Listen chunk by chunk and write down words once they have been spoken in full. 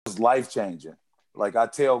was life changing. Like I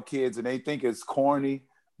tell kids, and they think it's corny,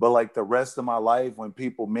 but like the rest of my life, when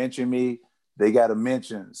people mention me, they got to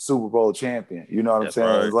mention Super Bowl champion. You know what I'm That's saying?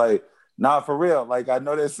 right. It's like, nah, for real. Like I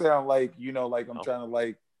know that sound like, like I'm Oh, trying to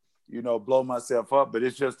like, blow myself up, but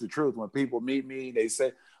it's just the truth. When people meet me, they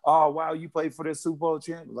say, "Oh, wow, you played for the Super Bowl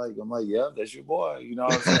champion." Like I'm like, "Yeah, that's your boy." You know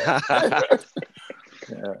what I'm saying?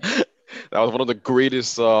 Yeah. that was one of the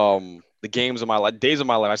greatest the games of my life, days of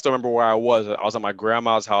my life. I still remember where I was. I was at my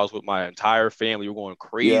grandma's house with my entire family. We were going Yeah.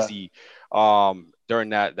 crazy during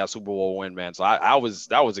that Super Bowl win, man. So I was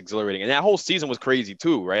that was exhilarating, and that whole season was crazy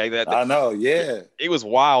too, right? I know. Yeah. It was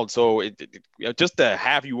wild. So just to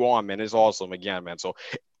have you on, man, is awesome again, man. So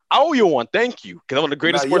I owe you one. Thank you, because I'm one of the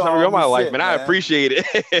No, greatest you sports don't memory owe of me my life, shit, man. I man. appreciate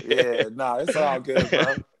Yeah. No, it's all good, it.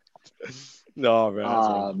 bro. No, man, that's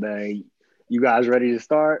awesome. Man, you guys ready to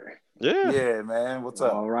start? Yeah. Yeah, man. What's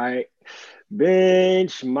up? All right.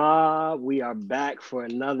 Bench Mob, we are back for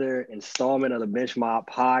another installment of the Bench Mob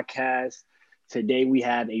podcast. Today we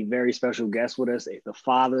have a very special guest with us, the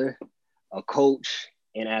father, a coach,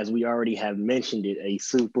 and as we already have mentioned it, a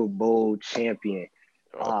Super Bowl champion.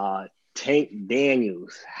 Tank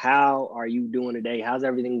Daniels, how are you doing today? How's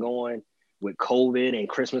everything going with COVID and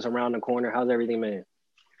Christmas around the corner? How's everything, man?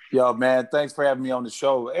 Yo, man, thanks for having me on the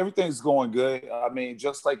show. Everything's going good. I mean,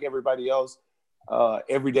 just like everybody else,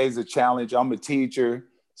 every day's a challenge. I'm a teacher,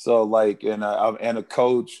 so like, and a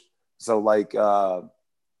coach. So like,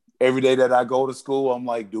 every day that I go to school, I'm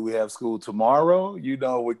like, do we have school tomorrow?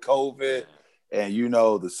 With COVID and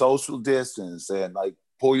the social distance and like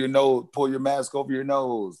pull your mask over your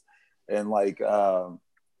nose, and like,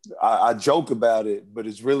 I joke about it, but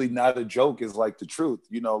it's really not a joke. It's like the truth.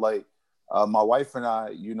 Like my wife and I,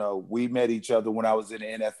 we met each other when I was in the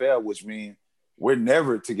NFL, which means we're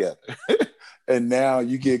never together. And now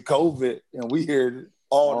you get COVID and we hear it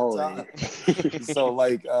all the time. So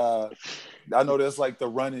like, I know that's like the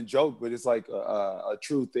running joke, but it's like a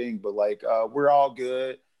true thing. But like, we're all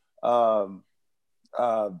good.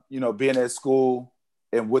 Being at school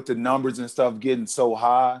and with the numbers and stuff getting so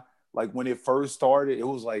high, like when it first started, it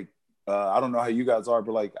was like, I don't know how you guys are,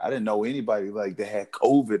 but like, I didn't know anybody like that had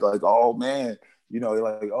COVID. Like, oh man,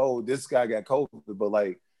 like, oh, this guy got COVID. But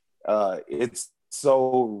like, it's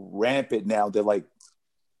so rampant now that like,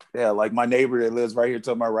 yeah, like my neighbor that lives right here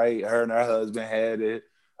to my right, her and her husband had it.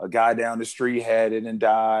 A guy down the street had it and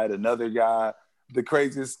died. Another guy, the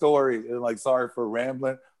craziest story, and like, sorry for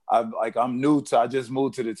rambling. I just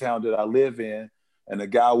moved to the town that I live in, and the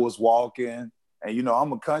guy was walking, and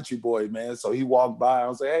I'm a country boy, man. So he walked by. I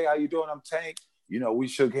was like, "Hey, how you doing? I'm Tank." We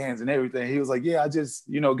shook hands and everything. He was like, "Yeah, I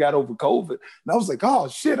just, got over COVID." And I was like, "Oh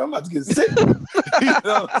shit, I'm about to get sick." You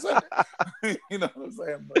know what I'm saying? You know what I'm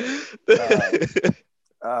saying?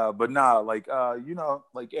 But nah, like,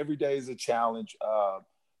 like every day is a challenge.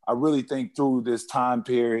 I really think through this time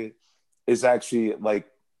period, it's actually like,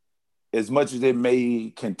 as much as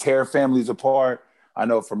can tear families apart, I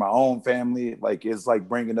know for my own family, like it's like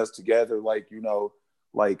bringing us together. Like,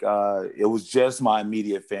 like it was just my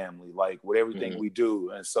immediate family, like with everything we do.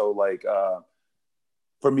 And so like,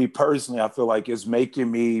 for me personally, I feel like it's making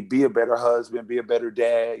me be a better husband, be a better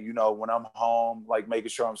dad, when I'm home, like making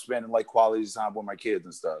sure I'm spending like quality time with my kids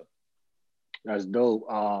and stuff. That's dope.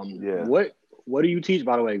 Yeah. What do you teach,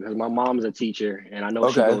 by the way? Because my mom's a teacher, and I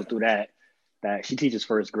know she goes through that. That she teaches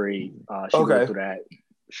first grade. She goes through that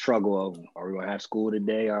struggle of, are we going to have school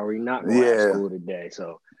today? Are we not going to have school today?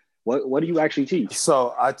 So, what do you actually teach?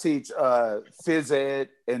 So I teach phys ed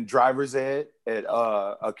and driver's ed at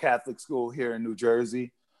a Catholic school here in New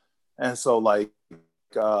Jersey, and so like,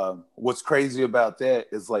 what's crazy about that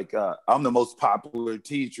is like, I'm the most popular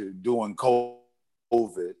teacher during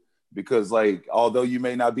COVID, because like, although you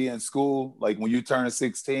may not be in school, like when you turn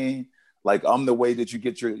 16, like I'm the way that you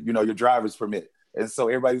get your driver's permit. And so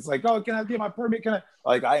everybody's like, "Oh, can I get my permit? Can I?"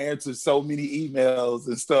 Like, I answer so many emails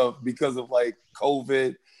and stuff because of like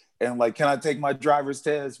COVID, and like, "Can I take my driver's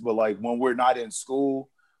test?" But like, when we're not in school,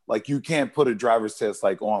 like you can't put a driver's test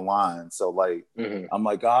like online. So like, I'm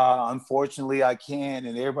like, unfortunately I can.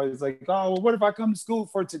 And everybody's like, "Oh, well, what if I come to school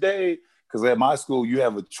for today?" Because at my school, you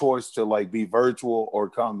have a choice to like be virtual or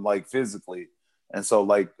come like physically. And so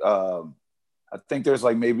like, I think there's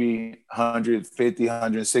like maybe 150,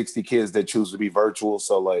 160 kids that choose to be virtual.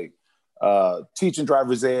 So like, teaching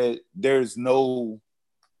driver's ed, there's no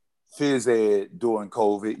phys ed during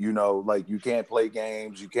COVID, like you can't play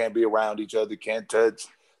games, you can't be around each other, can't touch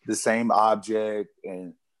the same object.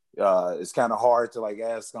 And it's kind of hard to like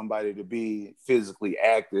ask somebody to be physically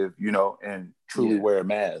active, and truly wear a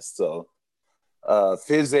mask. So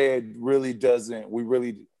phys ed really doesn't, we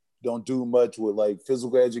really don't do much with like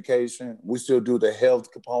physical education. We still do the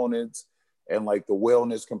health components and like the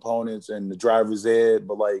wellness components and the driver's ed.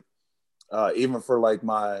 But like even for like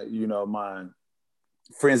my, my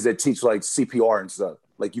friends that teach like CPR and stuff,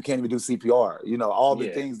 like you can't even do CPR, all the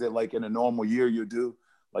things that like in a normal year you do,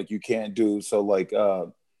 like you can't do. So like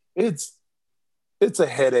it's a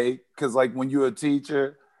headache because like when you're a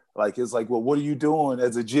teacher, like it's like, well, what are you doing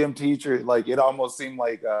as a gym teacher? Like it almost seemed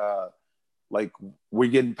like we're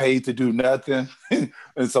getting paid to do nothing.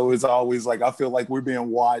 And so it's always like I feel like we're being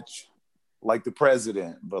watched like the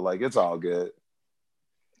president, but like it's all good.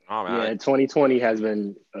 Oh, man. Yeah, 2020 has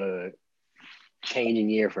been a changing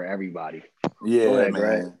year for everybody. Yeah,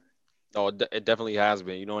 man. No, it definitely has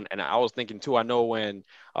been, and I was thinking too, I know when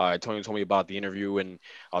Tony told me about the interview and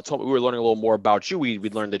we were learning a little more about you, we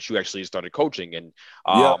learned that you actually started coaching, and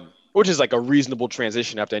which is like a reasonable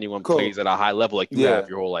transition after anyone plays at a high level like you have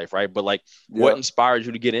your whole life, right? But like what inspired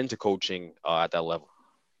you to get into coaching at that level?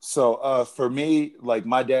 So for me, like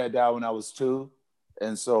my dad died when I was 2.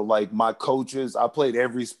 And so like my coaches, I played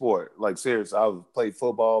every sport, like serious. I played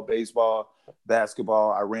football, baseball,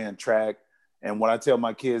 basketball. I ran track. And when I tell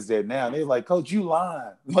my kids that now, they're like, Coach, you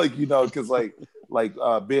lying. Like, because like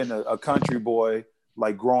being a country boy,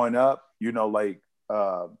 like growing up, you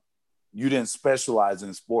didn't specialize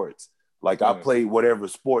in sports. Like I played whatever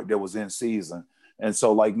sport that was in season. And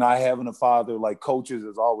so like not having a father, like coaches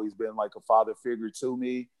has always been like a father figure to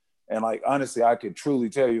me. And like, honestly, I could truly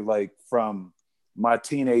tell you like from my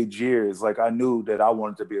teenage years, like I knew that I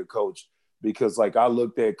wanted to be a coach because like I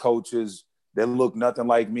looked at coaches that looked nothing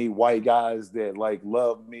like me, white guys that like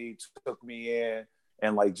loved me, took me in,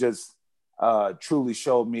 and like just truly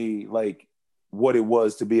showed me like what it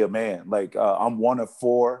was to be a man. Like I'm one of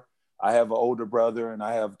 4. I have an older brother and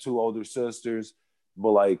I have 2 older sisters,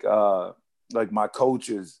 but like my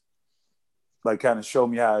coaches like kind of showed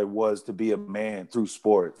me how it was to be a man through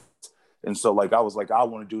sports. And so like I was like, I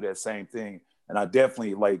want to do that same thing. And I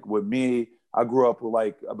definitely like with me, I grew up with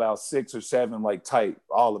like about 6 or 7 like tight,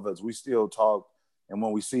 all of us. We still talk. And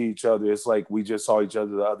when we see each other, it's like we just saw each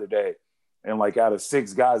other the other day. And like out of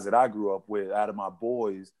 6 guys that I grew up with, out of my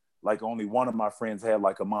boys, like only one of my friends had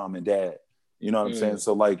like a mom and dad. You know what I'm saying?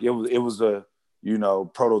 So like it was a,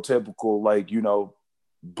 prototypical like,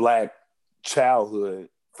 Black childhood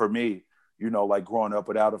for me, like growing up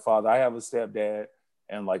without a father. I have a stepdad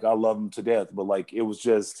and like I love him to death, but like it was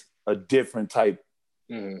just a different type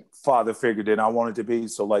father figure than I wanted to be.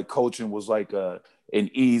 So like coaching was like an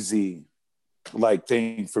easy like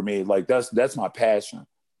thing for me. Like that's my passion.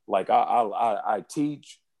 Like I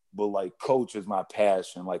teach, but like coach is my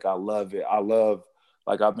passion. Like I love it.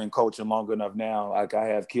 Like I've been coaching long enough now. Like I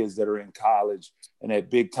have kids that are in college and at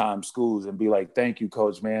big time schools and be like, thank you,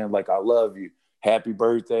 coach, man. Like I love you. Happy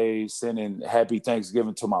birthday, sending happy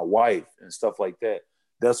Thanksgiving to my wife and stuff like that.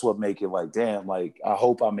 That's what make it like, damn, like I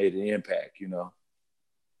hope I made an impact,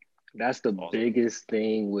 That's the biggest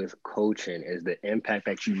thing with coaching is the impact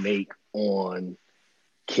that you make on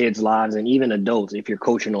kids' lives and even adults if you're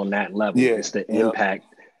coaching on that level. It's the impact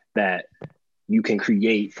that you can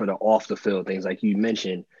create for the off the field things. Like you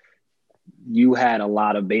mentioned, you had a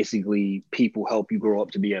lot of basically people help you grow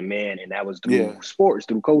up to be a man, and that was through sports,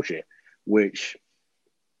 through coaching, which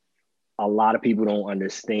a lot of people don't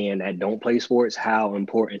understand that don't play sports, how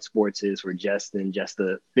important sports is for just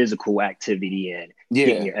the physical activity and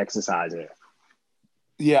getting your exercise in.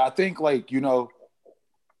 Yeah, I think like,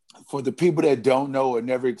 for the people that don't know or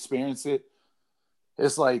never experience it,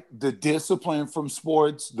 it's like the discipline from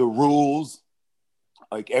sports, the rules,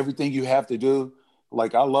 like everything you have to do.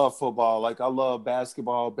 Like I love football, like I love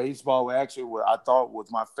basketball, baseball. Actually, what I thought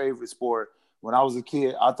was my favorite sport when I was a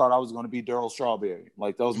kid. I thought I was going to be Darryl Strawberry.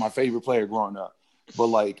 Like that was my favorite player growing up. But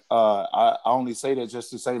like I only say that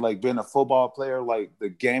just to say like being a football player, like the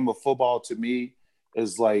game of football to me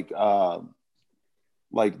is like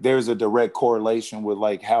there's a direct correlation with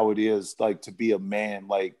like how it is like to be a man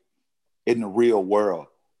like in the real world.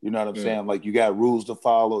 You know what I'm saying? Like you got rules to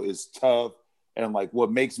follow. It's tough. And like what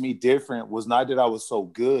makes me different was not that I was so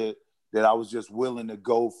good, that I was just willing to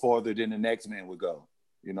go farther than the next man would go.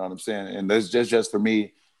 You know what I'm saying? And that's just for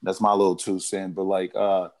me, that's my little 2 cents. But like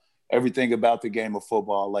everything about the game of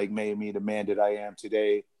football like made me the man that I am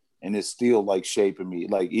today. And it's still like shaping me,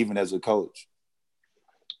 like even as a coach.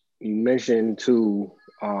 You mentioned too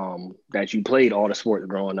that you played all the sports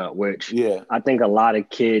growing up, which I think a lot of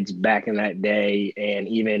kids back in that day, and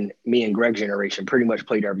even me and Greg's generation, pretty much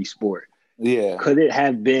played every sport. Yeah. Could it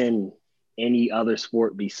have been any other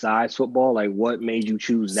sport besides football? Like what made you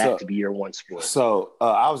choose that to be your one sport? So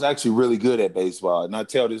I was actually really good at baseball. And I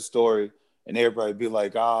tell this story and everybody be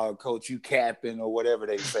like, "Oh, coach, you capping," or whatever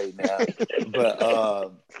they say now.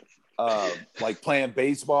 But like playing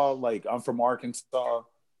baseball, like I'm from Arkansas,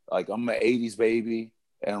 like I'm an '80s baby,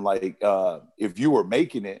 and like if you were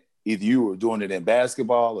making it, either you were doing it in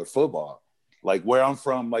basketball or football. Like where I'm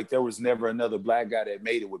from, like there was never another black guy that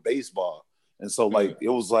made it with baseball, and so like it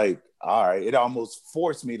was like, all right, it almost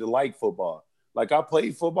forced me to like football. Like I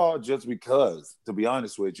played football just because, to be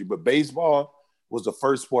honest with you, but baseball was the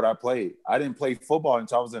first sport I played. I didn't play football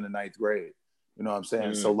until I was in the ninth grade. You know what I'm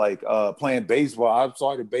saying? So like playing baseball, I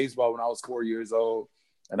started baseball when I was 4 years old,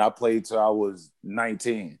 and I played till I was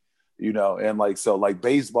 19. You know, and like so like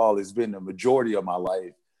baseball has been the majority of my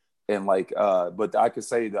life. And like but I could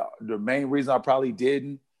say the main reason I probably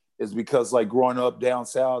didn't is because like growing up down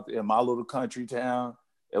south in my little country town,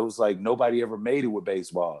 it was like nobody ever made it with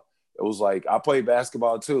baseball. It was like I played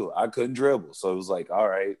basketball too. I couldn't dribble. So it was like, all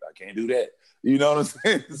right, I can't do that. You know what I'm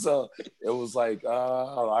saying? So it was like,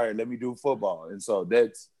 all right, let me do football. And so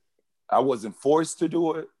I wasn't forced to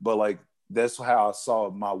do it, but like that's how I saw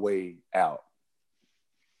my way out.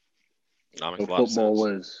 So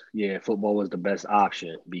football was the best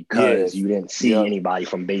option because you didn't see anybody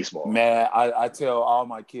from baseball. Man, I tell all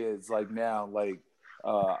my kids like now, like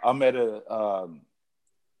I'm at a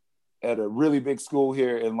really big school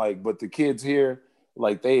here, and like, but the kids here,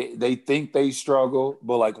 like they think they struggle,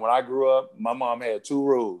 but like when I grew up, my mom had two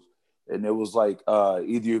rules, and it was like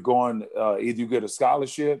either you get a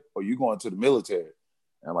scholarship or you going to the military.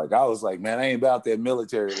 And like I was like, man, I ain't about that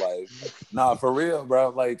military life. Nah, for real, bro.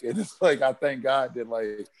 Like, and it's like I thank God that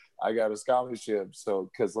like I got a scholarship. So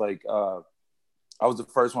because like I was the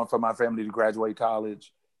first one from my family to graduate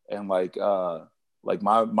college, and like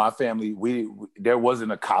my family, we there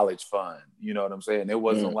wasn't a college fund. You know what I'm saying? It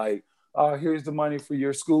wasn't like, oh, here's the money for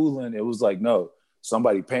your schooling. It was like, no,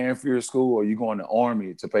 somebody paying for your school, or you going to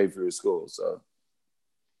Army to pay for your school. So.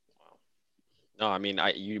 No, I mean,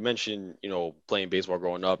 you mentioned, playing baseball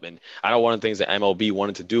growing up, and I know one of the things that MLB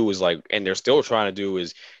wanted to do is like, and they're still trying to do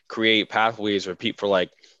is create pathways for like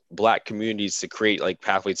Black communities to create like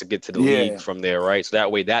pathways to get to the league from there, right? So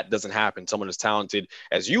that way that doesn't happen. Someone as talented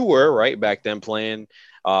as you were, right, back then playing,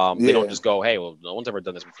 they don't just go, hey, well, no one's ever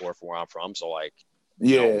done this before from where I'm from, so like,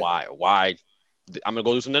 why? I'm gonna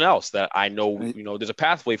go do something else that I know, there's a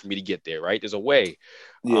pathway for me to get there, right? There's a way.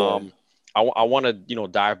 I want to,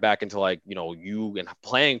 dive back into like, you and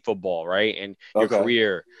playing football, right? And your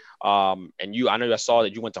career. And I know I saw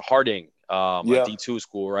that you went to Harding, a D2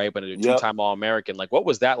 school, right? But a two-time All-American. Like, what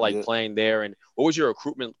was that like playing there? And what was your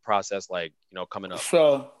recruitment process like, coming up?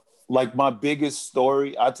 So, like my biggest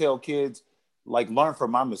story, I tell kids, like learn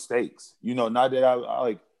from my mistakes. Not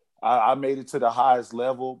that I made it to the highest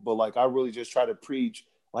level, but like I really just try to preach,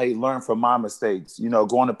 like learn from my mistakes.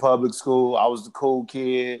 Going to public school, I was the cool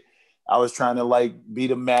kid. I was trying to like be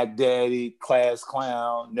the Mac Daddy, class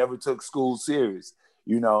clown, never took school serious,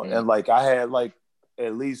 and like I had like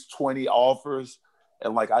at least 20 offers,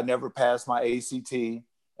 and like I never passed my ACT.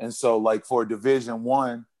 And so like for Division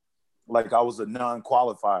I, like I was a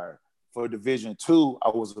non-qualifier. For Division II, I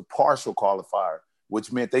was a partial qualifier,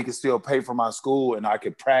 which meant they could still pay for my school and I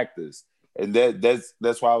could practice. And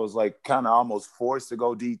that's why I was like kind of almost forced to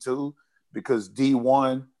go D2, because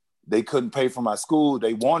D1, they couldn't pay for my school.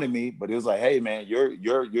 They wanted me, but it was like, hey man,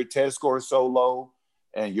 your test score is so low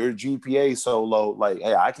and your GPA so low. Like,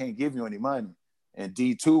 hey, I can't give you any money. And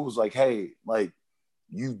D2 was like, hey, like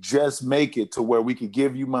you just make it to where we could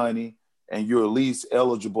give you money and you're at least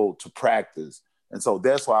eligible to practice. And so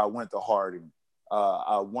that's why I went to Harding.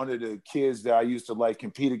 One of the kids that I used to like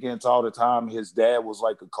compete against all the time, his dad was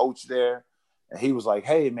like a coach there. And he was like,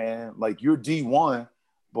 hey man, like you're D1,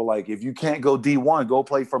 but like, if you can't go D1, go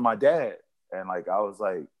play for my dad. And like, I was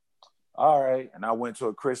like, all right. And I went to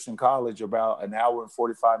a Christian college about an hour and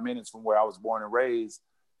 45 minutes from where I was born and raised.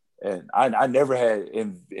 And I never had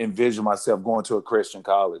envisioned myself going to a Christian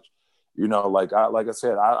college. Like I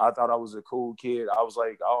said, I thought I was a cool kid. I was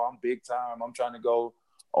like, oh, I'm big time. I'm trying to go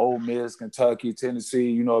Ole Miss, Kentucky,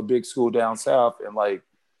 Tennessee, a big school down south. And like,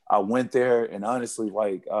 I went there, and honestly,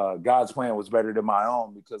 like God's plan was better than my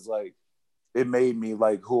own, because like, it made me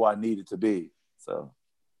like who I needed to be. So,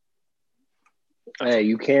 hey,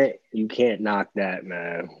 you can't knock that,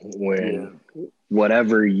 man. When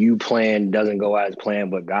whatever you plan doesn't go as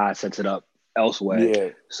planned, but God sets it up elsewhere. Yeah.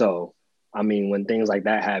 So, I mean, when things like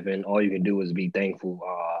that happen, all you can do is be thankful.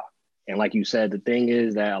 And like you said, the thing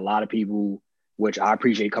is that a lot of people, which I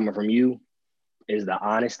appreciate coming from you, is the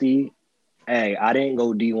honesty. Hey, I didn't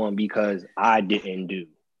go D1 because I didn't do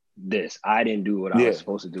I didn't do what I was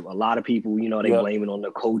supposed to do. A lot of people, they blame it on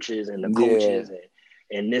the coaches and the coaches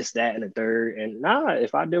and this, that, and the third. And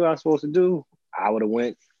if I do what I'm supposed to do, I would have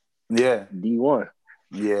went D1.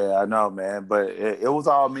 Yeah, I know, man. But it was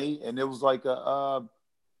all me, and it was like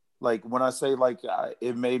like when I say like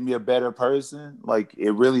it made me a better person, like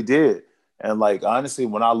it really did. And like honestly,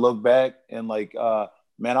 when I look back and like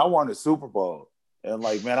man, I won a Super Bowl. And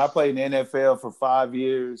like man, I played in the NFL for 5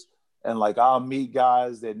 years, and like I'll meet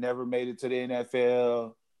guys that never made it to the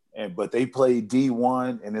NFL, but they played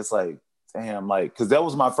D1, and it's like, damn, like because that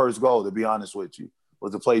was my first goal, to be honest with you,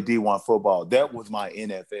 was to play D1 football. That was my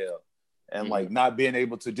NFL. And like not being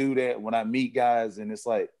able to do that when I meet guys, and it's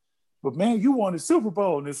like, but man, you won the Super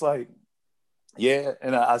Bowl, and it's like, yeah,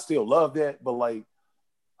 and I still love that, but like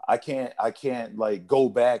I can't like go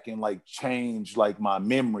back and like change like my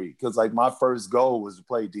memory, because like my first goal was to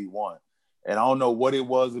play D1, and I don't know what it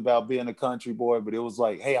was about being a country boy, but it was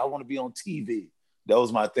like, hey, I want to be on TV. That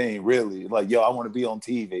was my thing, really. Like, yo, I want to be on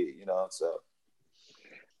TV, you know. So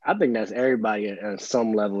I think that's everybody at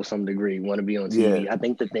some level, some degree, want to be on TV. yeah. I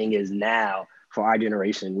think the thing is now for our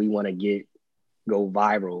generation, we want to go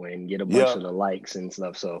viral and get a bunch of the likes and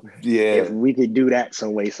stuff. So if we could do that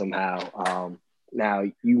some way, somehow. Now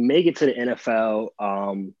you make it to the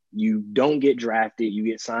NFL, you don't get drafted, you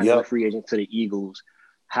get signed as a free agent to the Eagles.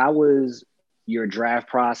 How was your draft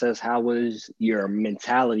process? How was your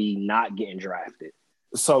mentality not getting drafted?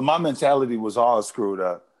 So my mentality was all screwed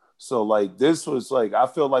up. So like this was like, I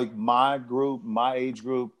feel like my age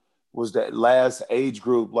group was that last age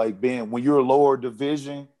group, like being when you're lower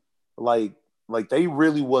division, like they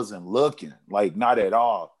really wasn't looking, like not at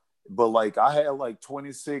all. But like I had like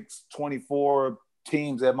 26, 24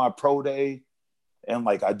 teams at my pro day, and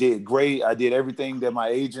like I did great. I did everything that my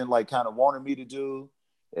agent like kind of wanted me to do.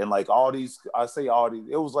 And like it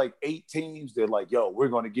was like 8 teams that like, yo, we're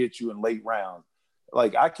going to get you in late rounds.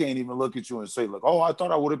 Like I can't even look at you and say like, oh, I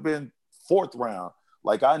thought I would have been 4th round.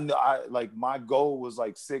 Like I like my goal was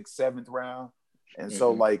like 6th, 7th round. And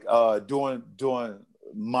so like during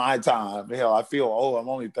my time, hell, I feel old. I'm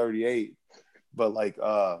only 38, but like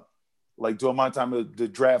during my time, the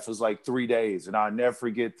draft was like 3 days, and I'll never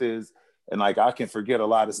forget this. And like I can forget a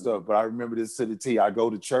lot of stuff, but I remember this to the T. I go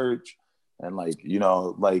to church, and like you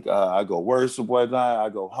know, like I go worship whatnot. I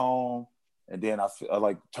go home, and then I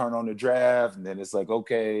like turn on the draft, and then it's like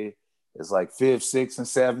okay, it's like 5th, 6th,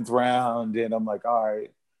 and 7th round. Then I'm like, all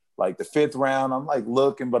right, like the 5th round, I'm like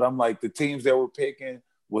looking, but I'm like the teams that were picking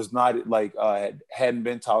was not like hadn't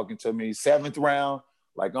been talking to me. 7th round,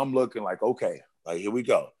 like I'm looking like okay, like here we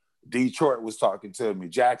go. Detroit was talking to me.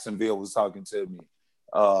 Jacksonville was talking to me.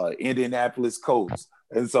 Indianapolis Colts.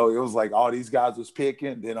 And so it was like all these guys was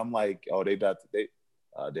picking. Then I'm like, oh,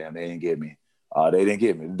 damn, they didn't get me. They didn't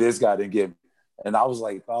get me. This guy didn't get me. And I was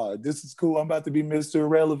like, oh, this is cool. I'm about to be Mr.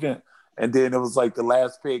 Irrelevant. And then it was like the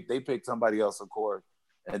last pick. They picked somebody else, of course.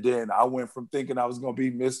 And then I went from thinking I was going to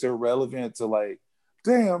be Mr. Irrelevant to like,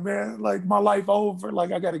 damn, man, like my life over.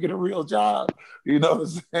 Like I got to get a real job. You know what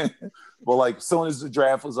I'm saying? But like as soon as the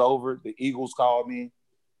draft was over, the Eagles called me,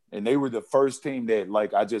 and they were the first team that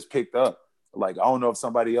like I just picked up. Like I don't know if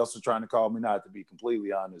somebody else was trying to call me, not to be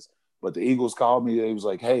completely honest, but the Eagles called me. They was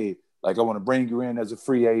like, hey, like I want to bring you in as a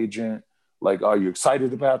free agent. Like, are you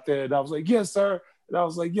excited about that? And I was like, yes, sir. And I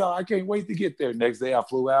was like, yo, I can't wait to get there. Next day I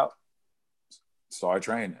flew out, started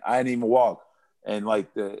training. I didn't even walk. And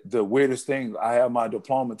like the weirdest thing, I have my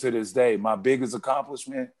diploma to this day. My biggest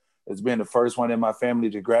accomplishment has been the first one in my family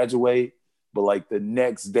to graduate. But like the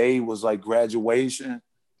next day was like graduation,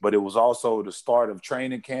 but it was also the start of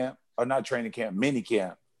training camp, or not training camp, mini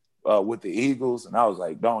camp with the Eagles. And I was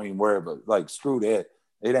like, don't even worry about it. Like, screw that.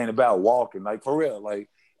 It ain't about walking, like for real. Like,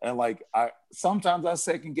 and like sometimes I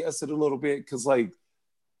second guess it a little bit because like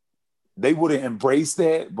they would have embraced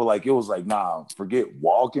that, but like it was like, nah, forget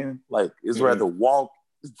walking. Like it's rather walk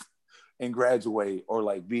and graduate or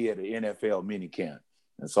like be at an NFL mini camp.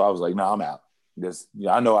 And so I was like, nah, I'm out. This,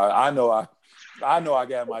 I know I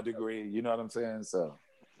got my degree. You know what I'm saying? So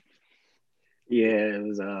yeah, it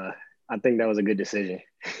was. I think that was a good decision.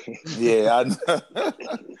 Yeah,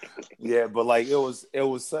 yeah, but like it was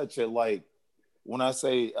such a like when I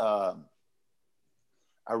say I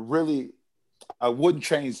wouldn't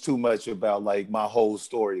change too much about like my whole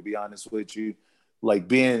story, to be honest with you. Like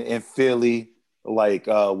being in Philly, like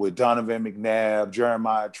with Donovan McNabb,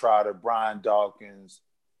 Jeremiah Trotter, Brian Dawkins,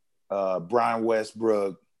 Brian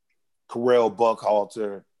Westbrook, Carell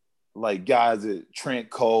Buckhalter, like guys at Trent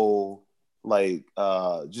Cole, like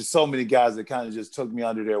just so many guys that kind of just took me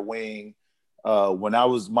under their wing. When I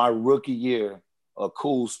was my rookie year, a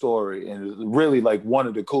cool story, and really like one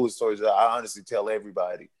of the coolest stories that I honestly tell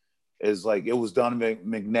everybody is like it was Donovan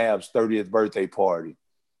McNabb's 30th birthday party.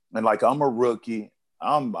 And like I'm a rookie.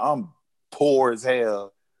 I'm poor as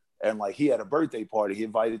hell. And like he had a birthday party. He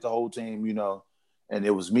invited the whole team, you know, and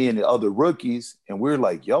it was me and the other rookies. And we're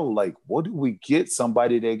like, yo, like, what do we get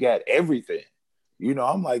somebody that got everything? You know,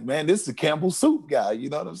 I'm like, man, this is the Campbell Soup guy. You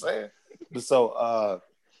know what I'm saying? So,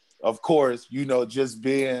 of course, you know, just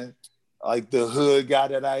being like the hood guy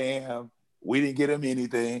that I am, we didn't get him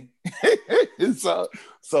anything.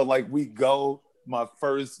 so like we go, my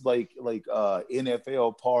first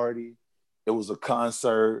NFL party. It was a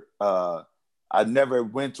concert. I never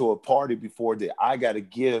went to a party before that I got a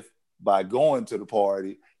gift by going to the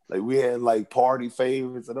party. Like we had like party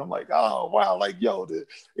favorites, and I'm like, oh wow, like yo, the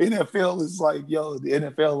NFL is like yo, the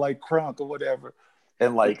NFL like crunk or whatever,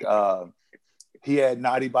 and like he had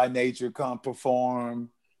Naughty by Nature come perform,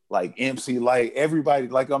 like MC Light, everybody,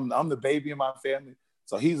 like I'm the baby in my family,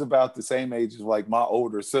 so he's about the same age as like my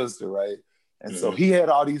older sister, right? And so he had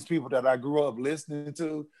all these people that I grew up listening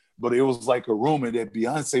to, but it was like a rumor that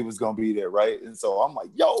Beyonce was gonna be there, right? And so I'm like,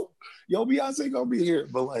 yo, Beyonce gonna be here,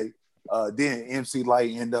 but like. Then MC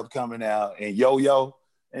Light ended up coming out and Yo-Yo,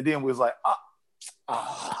 and then was like,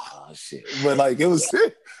 shit. But like it was,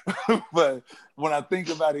 but when I think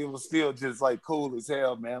about it, it was still just like cool as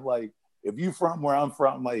hell, man. Like if you from where I'm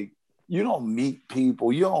from, like you don't meet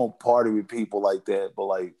people, you don't party with people like that, but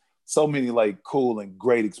like so many like cool and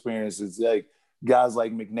great experiences. Like guys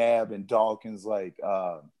like McNabb and Dawkins, like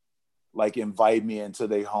invite me into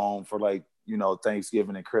their home for like, you know,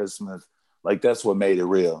 Thanksgiving and Christmas. Like that's what made it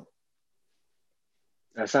real.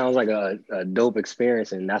 That sounds like a dope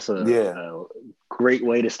experience, and that's a great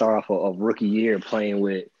way to start off a rookie year playing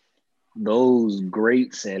with those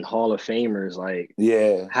greats and Hall of Famers. Like,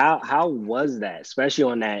 how was that, especially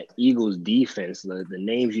on that Eagles defense? The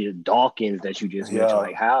names Dawkins that you just mentioned.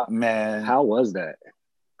 Like, how was that?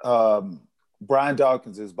 Brian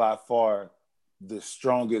Dawkins is by far the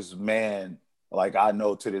strongest man like I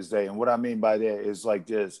know to this day, and what I mean by that is like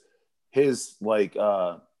just his like.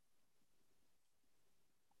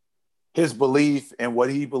 His belief and what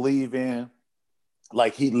he believe in,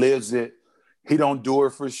 like he lives it. He don't do it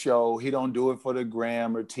for show. He don't do it for the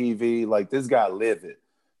gram or TV. Like this guy live it.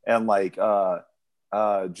 And like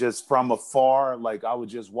just from afar, like I would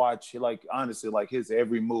just watch, like honestly, like his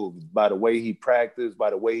every move, by the way he practiced, by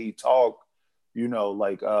the way he talked, you know,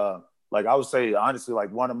 like I would say honestly,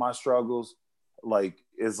 like one of my struggles, like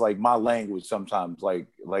is like my language sometimes. Like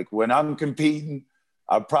when I'm competing,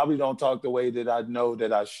 I probably don't talk the way that I know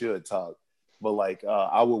that I should talk, but like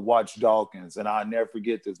I would watch Dawkins, and I'll never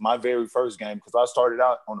forget this. My very first game, because I started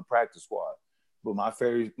out on the practice squad, but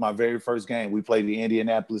my very first game, we played the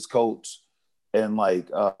Indianapolis Colts, and like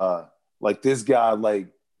this guy, like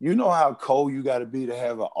you know how cold you got to be to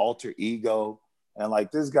have an alter ego, and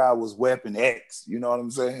like this guy was Weapon X, you know what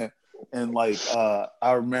I'm saying? And like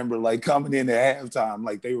I remember like coming in at halftime,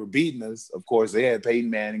 like they were beating us. Of course, they had Peyton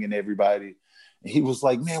Manning and everybody. And he was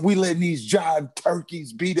like, man, we letting these jive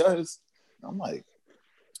turkeys beat us. I'm like,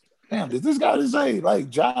 damn, did this guy just say like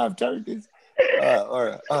jive turkeys?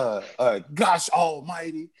 Or gosh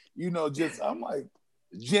almighty, you know, just I'm like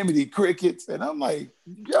Jiminy Crickets. And I'm like,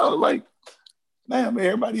 yo, like, man,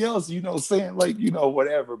 everybody else, you know, saying like, you know,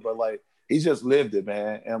 whatever, but like he just lived it,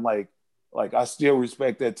 man. And like I still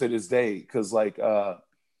respect that to this day. Cause like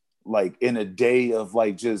in a day of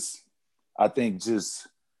like just I think just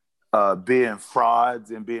being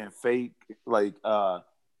frauds and being fake, like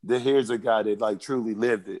here's a guy that like truly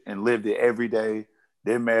lived it and lived it every day.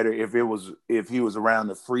 Didn't matter if he was around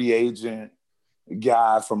the free agent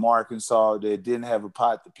guy from Arkansas that didn't have a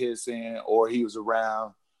pot to piss in, or he was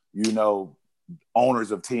around, you know,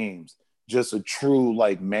 owners of teams. Just a true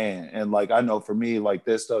like man. And like I know for me, like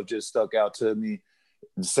this stuff just stuck out to me.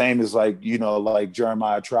 The same as like, you know, like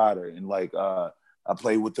Jeremiah Trotter and like I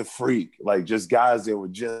played with the Freak, like just guys that were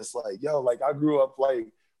just like, yo, like I grew up like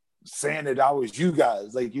saying that I was you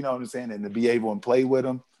guys, like, you know what I'm saying? And to be able to play with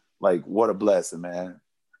them, like what a blessing, man.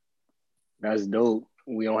 That's dope.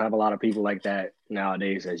 We don't have a lot of people like that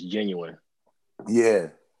nowadays that's genuine. Yeah.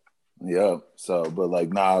 So, but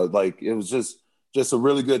like, nah, like it was just a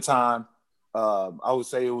really good time. I would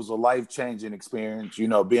say it was a life-changing experience, you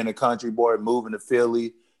know, being a country boy, moving to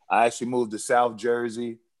Philly. I actually moved to South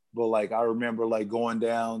Jersey. But like I remember like going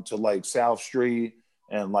down to like South Street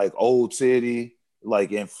and like Old City,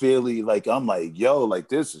 like in Philly, like I'm like, yo, like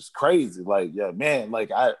this is crazy. Like, yeah, man,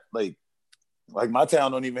 like I like my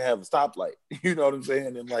town don't even have a stoplight. You know what I'm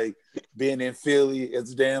saying? And like being in Philly,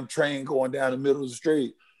 it's a damn train going down the middle of the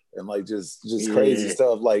street and like just crazy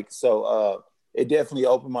stuff. Like so it definitely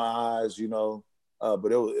opened my eyes, you know.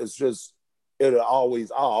 But I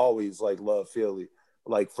always like love Philly.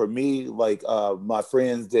 like for me, like my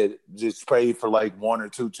friends that just played for like one or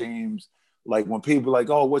two teams, like when people like,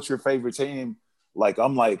 oh, what's your favorite team? Like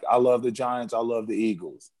I'm like, I love the Giants, I love the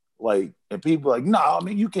Eagles. Like, and people like, no, I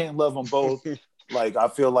mean you can't love them both. Like I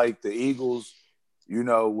feel like the Eagles, you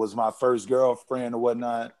know, was my first girlfriend or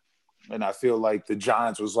whatnot. And I feel like the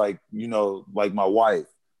Giants was like, you know, like my wife.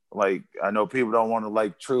 Like I know people don't want to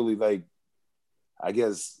like truly like, I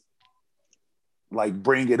guess, like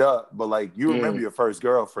bring it up, but like you remember your first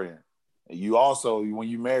girlfriend. You also, when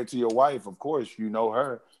you married to your wife, of course, you know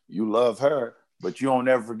her, you love her, but you don't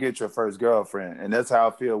ever forget your first girlfriend. And that's how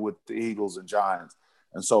I feel with the Eagles and Giants.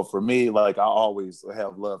 And so for me, like I always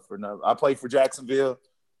have love for another. I played for Jacksonville.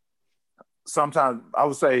 Sometimes I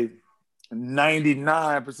would say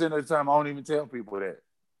 99% of the time, I don't even tell people that.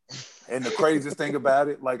 And the craziest thing about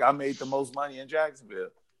it, like I made the most money in Jacksonville,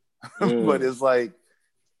 but it's like,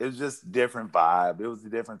 it's just different vibe. It was a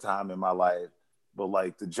different time in my life, but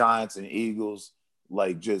like the Giants and Eagles,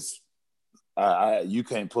 like just, you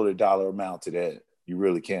can't put a dollar amount to that. You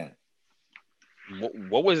really can't.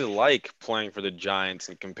 What was it like playing for the Giants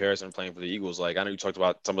in comparison to playing for the Eagles? Like, I know you talked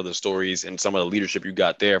about some of the stories and some of the leadership you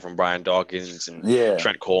got there from Brian Dawkins and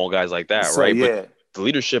Trent Cole and guys like that, so, right? Yeah. But the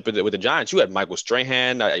leadership with the Giants, you had Michael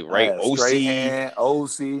Strahan, right? OC. Strahan,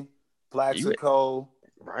 OC, Plaxico,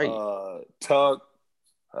 right. Tuck,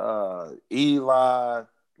 Eli,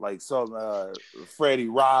 like some Freddie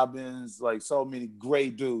Robbins, like so many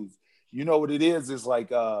great dudes. You know what it is? It's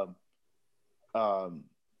like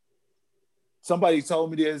somebody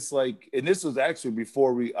told me this, like, and this was actually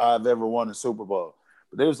before I've ever won a Super Bowl.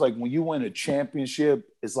 But there's like when you win a championship,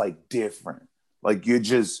 it's like different. Like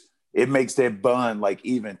it makes that bond like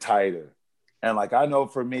even tighter. And like I know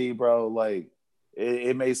for me, bro, like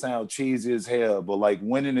it may sound cheesy as hell, but like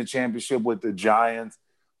winning the championship with the Giants,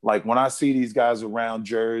 like when I see these guys around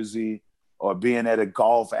Jersey or being at a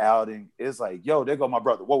golf outing, it's like, yo, there go my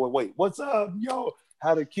brother. Wait, what's up, yo?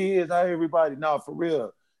 How the kids? How everybody? No, for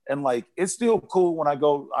real. And like, it's still cool when I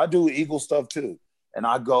go. I do Eagle stuff too, and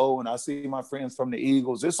I go and I see my friends from the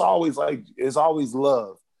Eagles. It's always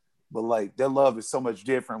love, but like their love is so much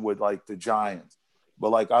different with like the Giants. But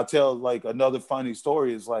like I tell like another funny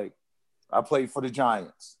story is like I played for the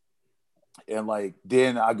Giants. And like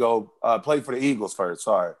then I go play for the Eagles first.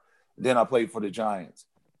 Sorry, then I played for the Giants.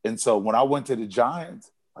 And so when I went to the Giants,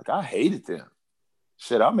 like I hated them.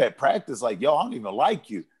 Shit, I'm at practice like, yo, I don't even like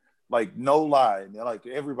you. Like no lie. And like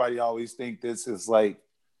everybody always think this is like,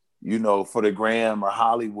 you know, for the gram or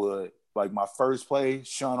Hollywood. Like my first play,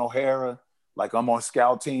 Sean O'Hara. Like I'm on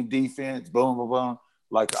scout team defense. Boom, boom, boom.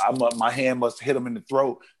 Like my hand must hit him in the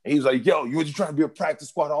throat. And he was like, yo, you were just trying to be a practice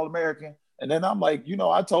squad All-American? And then I'm like, you know,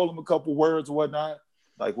 I told him a couple words or whatnot,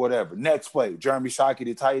 like whatever. Next play, Jeremy Shockey,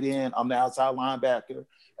 the tight end. I'm the outside linebacker.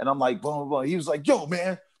 And I'm like, boom, boom. He was like, yo,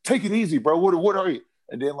 man, take it easy, bro. What are you?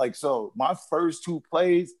 And then like, so my first two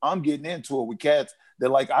plays, I'm getting into it with cats that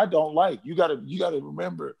like, I don't like. You gotta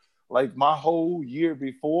remember, like my whole year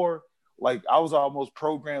before, like I was almost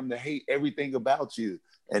programmed to hate everything about you.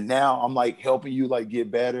 And now I'm like helping you like get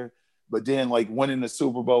better. But then like winning the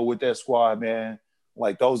Super Bowl with that squad, man,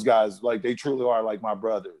 like those guys, like they truly are like my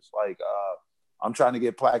brothers. Like I'm trying to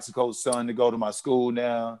get Plaxico's son to go to my school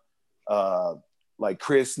now. Like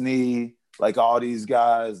Chris Nee, like all these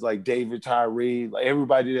guys, like David Tyree, like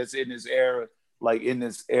everybody that's in this era, like in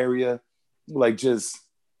this area, like just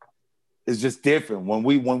it's just different when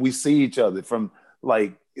we see each other. From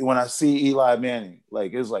like when I see Eli Manning,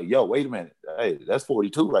 like it's like, yo, wait a minute, hey, that's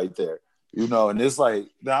 42 right there. You know, and it's like,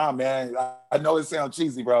 nah, man, I know it sounds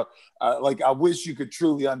cheesy, bro. Like, I wish you could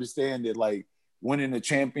truly understand it. Like, winning the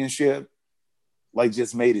championship, like,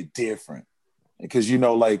 just made it different. Because, you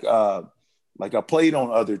know, like I played on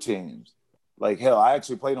other teams. Like, hell, I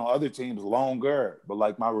actually played on other teams longer. But,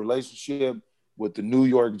 like, my relationship with the New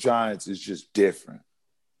York Giants is just different.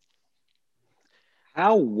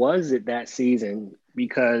 How was it that season?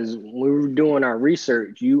 Because when we were doing our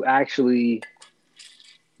research, you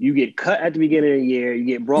get cut at the beginning of the year, you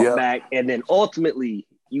get brought back, and then ultimately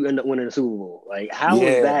you end up winning the Super Bowl. Like, how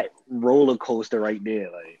was that roller coaster right there?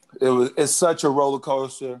 Like, it's such a roller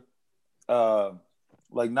coaster.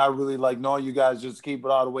 Like, not really like knowing you guys just keep it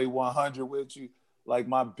all the way 100 with you. Like,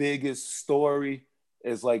 my biggest story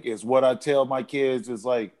is what I tell my kids is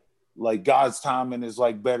like God's timing is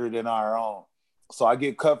like better than our own. So I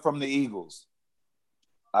get cut from the Eagles.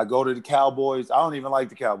 I go to the Cowboys. I don't even like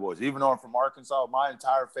the Cowboys. Even though I'm from Arkansas, my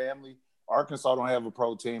entire family, Arkansas don't have a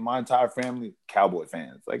pro team. My entire family, Cowboy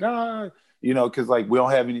fans. Like, you know, because, like, we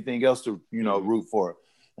don't have anything else to, you know, root for.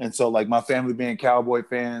 And so, like, my family being Cowboy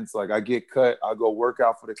fans, like, I get cut. I go work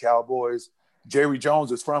out for the Cowboys. Jerry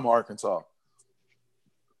Jones is from Arkansas.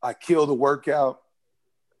 I kill the workout.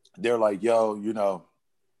 They're like, yo,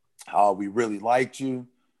 we really liked you.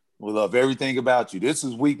 We love everything about you. This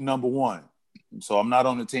is week number 1. So I'm not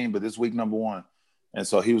on the team, but this week number 1. And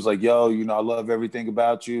so he was like, yo, I love everything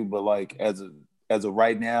about you. But like, as of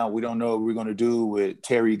right now, we don't know what we're going to do with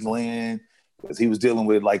Terry Glenn because he was dealing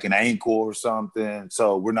with like an ankle or something.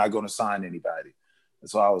 So we're not going to sign anybody. And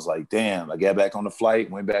so I was like, damn, I got back on the flight,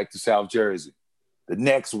 went back to South Jersey. The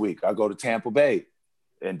next week I go to Tampa Bay.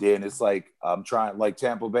 And then it's like, I'm trying like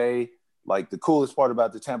Tampa Bay, like the coolest part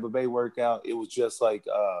about the Tampa Bay workout, it was just like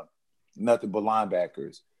nothing but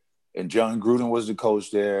linebackers. And John Gruden was the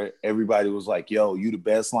coach there. Everybody was like, yo, you the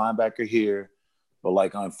best linebacker here. But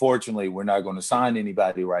like, unfortunately, we're not going to sign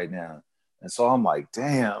anybody right now. And so I'm like,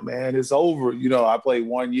 damn, man, it's over. I played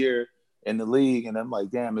 1 year in the league and I'm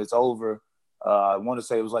like, damn, it's over. I want to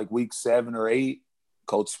say it was like week 7 or 8.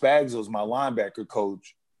 Coach Spags was my linebacker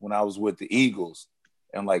coach when I was with the Eagles.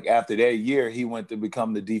 And like after that year, he went to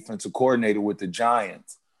become the defensive coordinator with the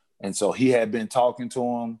Giants. And so he had been talking to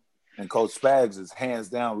him. And Coach Spags is hands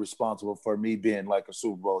down responsible for me being like a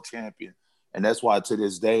Super Bowl champion. And that's why to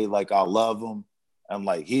this day, like I love him. I'm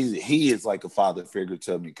like, he is like a father figure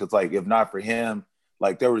to me. Cause like, if not for him,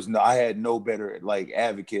 like I had no better like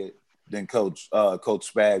advocate than Coach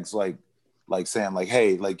Spags, like saying like,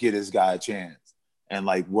 hey, like get this guy a chance. And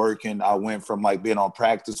like working, I went from like being on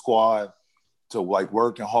practice squad to like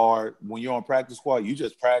working hard. When you're on practice squad, you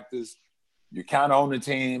just practice. You're kind of on the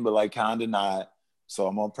team, but like kind of not. So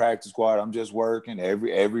I'm on practice squad. I'm just working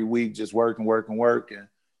every week, just working.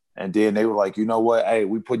 And then they were like, you know what? Hey,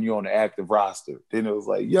 we putting you on the active roster. Then it was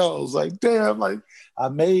like, yo, I was like, damn, like I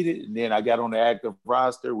made it. And then I got on the active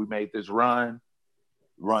roster. We made this run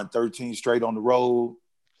 13 straight on the road.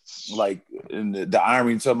 Like in the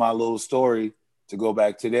irony to my little story, to go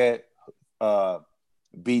back to that,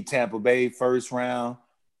 beat Tampa Bay first round,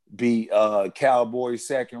 beat Cowboys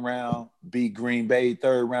second round, beat Green Bay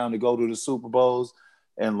third round to go to the Super Bowls.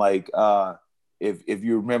 And like, if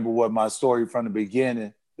you remember what my story from the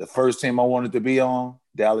beginning, the first team I wanted to be on,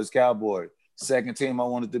 Dallas Cowboys. Second team I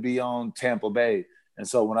wanted to be on, Tampa Bay. And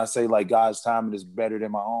so when I say like God's timing is better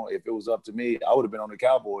than my own, if it was up to me, I would have been on the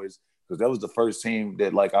Cowboys because that was the first team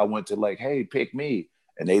that like I went to like, hey, pick me.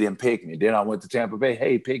 And they didn't pick me. Then I went to Tampa Bay,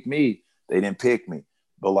 hey, pick me. They didn't pick me.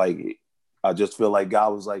 But like, I just feel like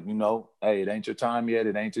God was like, hey, it ain't your time yet.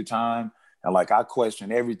 It ain't your time. And like, I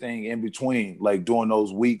questioned everything in between, like during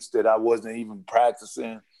those weeks that I wasn't even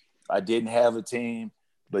practicing. I didn't have a team.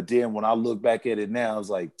 But then when I look back at it now, I was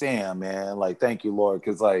like, damn, man, like, thank you, Lord.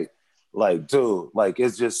 Cause like, dude, like,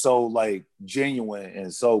 it's just so like genuine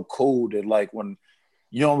and so cool that like when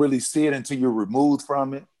you don't really see it until you're removed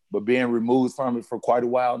from it, but being removed from it for quite a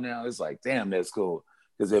while now, it's like, damn, that's cool.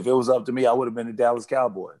 Because if it was up to me, I would have been a Dallas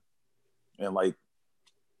Cowboy. And like,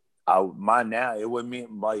 now, it would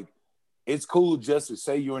mean like, it's cool just to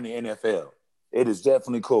say you're in the NFL. It is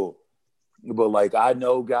definitely cool. But like, I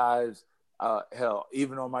know guys, hell,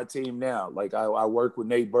 even on my team now, like I work with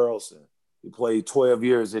Nate Burleson. He played 12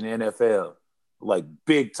 years in the NFL, like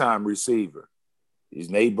big time receiver. He's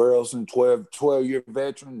Nate Burleson, 12-year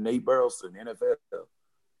veteran, Nate Burleson, NFL.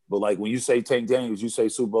 But like when you say Tank Daniels, you say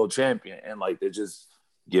Super Bowl champion, and like they just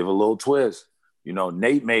give a little twist.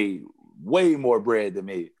 Nate made way more bread than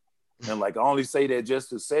me. And like I only say that just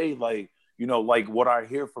to say like, like what I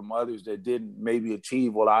hear from others that didn't maybe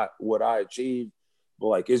achieve what I achieved. But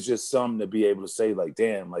like it's just something to be able to say like,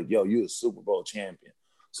 damn, like, yo, you're a Super Bowl champion.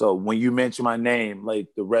 So when you mention my name, like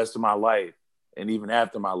the rest of my life, and even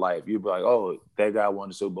after my life, you'd be like, oh, that guy won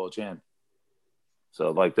the Super Bowl champion.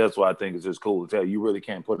 So like that's why I think it's just cool to tell you really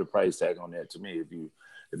can't put a price tag on that to me.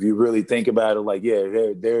 If you really think about it, like, yeah,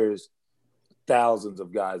 there's thousands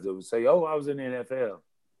of guys that would say, oh, I was in the NFL.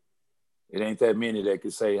 It ain't that many that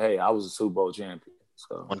could say, hey, I was a Super Bowl champion.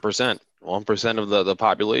 So 1% of the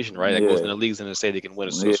population, right? That goes in the leagues and they say they can win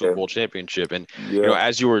a Super Bowl championship. And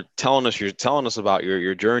as you were telling us about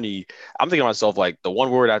your journey, I'm thinking to myself, like the one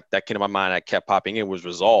word that came to my mind that kept popping in was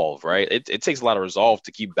resolve, right? It takes a lot of resolve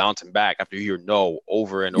to keep bouncing back after you hear no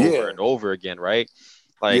over and over and over again, right?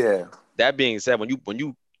 Like that being said, when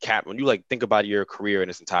you like think about your career in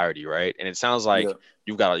its entirety, right? And it sounds like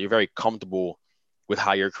you're very comfortable with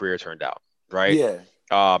how your career turned out, right? Yeah.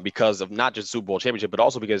 Because of not just Super Bowl championship, but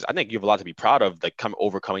also because I think you have a lot to be proud of, like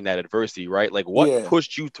overcoming that adversity, right? Like what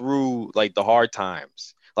pushed you through like the hard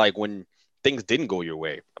times, like when things didn't go your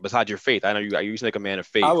way, besides your faith. I know you used to like a man of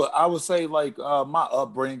faith. I would say like my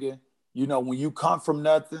upbringing, when you come from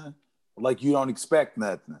nothing, like you don't expect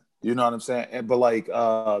nothing, you know what I'm saying? But like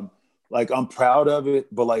I'm proud of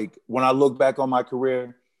it. But like when I look back on my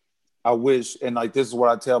career, I wish, and like this is what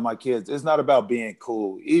I tell my kids, it's not about being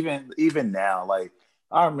cool. Even now, like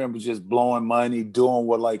I remember just blowing money, doing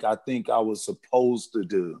what like I think I was supposed to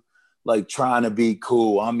do, like trying to be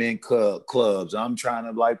cool. I'm in clubs, I'm trying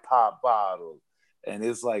to like pop bottles. And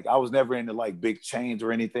it's like I was never into like big chains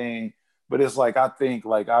or anything. But it's like I think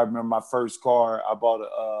like I remember my first car, I bought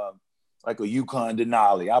a like a Yukon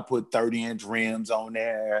Denali. I put 30-inch rims on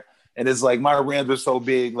there. And it's like my rims are so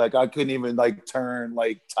big, like I couldn't even like turn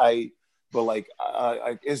like tight. But like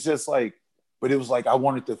it's just like, but it was like I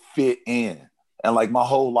wanted to fit in. And like my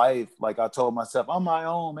whole life, like I told myself, I'm my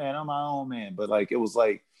own man, I'm my own man. But like it was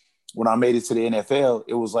like when I made it to the NFL,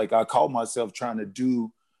 it was like I caught myself trying to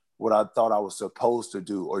do what I thought I was supposed to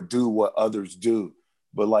do or do what others do.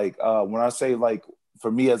 But like when I say like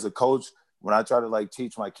for me as a coach, when I try to like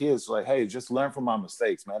teach my kids, like, hey, just learn from my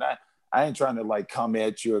mistakes, man. I ain't trying to like come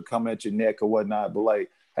at you or come at your neck or whatnot, but like,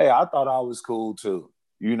 hey, I thought I was cool too.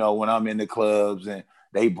 You know, when I'm in the clubs and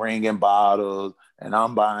they bring in bottles and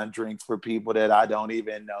I'm buying drinks for people that I don't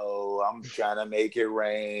even know. I'm trying to make it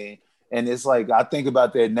rain. And it's like, I think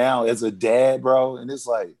about that now as a dad, bro. And it's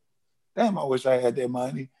like, damn, I wish I had that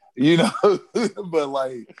money, you know? But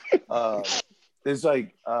like, it's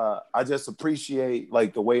like, I just appreciate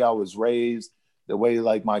like the way I was raised, the way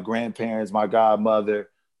like my grandparents, my godmother,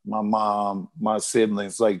 my mom, my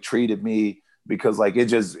siblings like treated me, because like it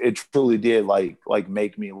truly did like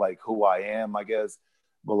make me like who I am, I guess.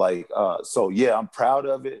 But like so yeah, I'm proud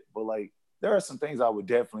of it, but like there are some things I would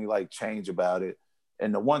definitely like change about it.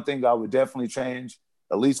 And the one thing I would definitely change,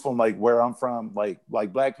 at least from like where I'm from, like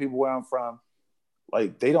black people where I'm from,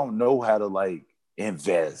 like they don't know how to like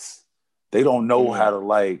invest. They don't know how to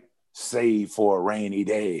like save for a rainy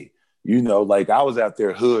day. You know, like I was out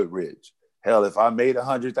there hood rich. Hell, if I made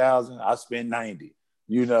 100,000, I spent 90.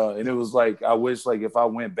 You know, and it was like I wish like if I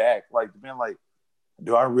went back, like being like,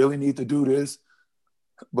 do I really need to do this?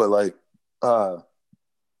 But like I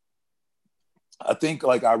think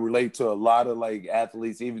like I relate to a lot of like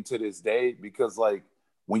athletes even to this day, because like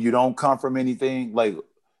when you don't come from anything, like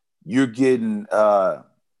you're getting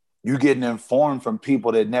informed from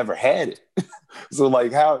people that never had it. So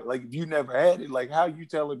like how, like if you never had it, like how you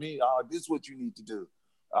telling me, oh, this is what you need to do.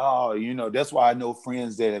 Oh, you know, that's why I know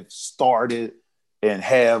friends that have started and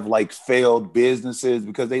have like failed businesses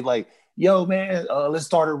because they like, yo, man, let's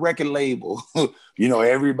start a record label. You know,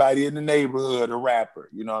 everybody in the neighborhood a rapper,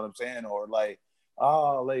 you know what I'm saying? Or like,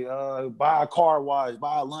 oh, like buy a car wash,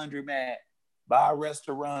 buy a laundromat, buy a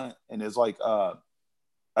restaurant. And it's like, I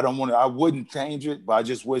wouldn't change it, but I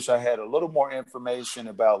just wish I had a little more information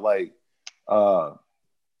about like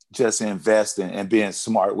just investing and being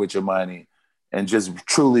smart with your money and just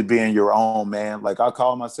truly being your own man. Like I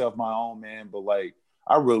call myself my own man, but like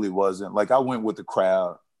I really wasn't. Like I went with the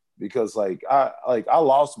crowd because like I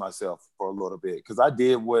lost myself for a little bit because I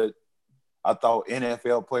did what I thought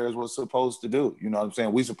NFL players were supposed to do. You know what I'm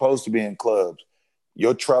saying? We supposed to be in clubs.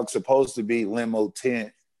 Your truck's supposed to be limo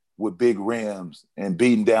tent with big rims and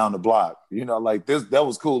beating down the block. You know, like that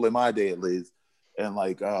was cool in my day at least. And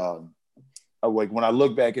like when I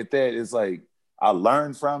look back at that, it's like I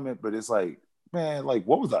learned from it, but it's like, man, like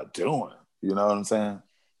what was I doing? You know what I'm saying?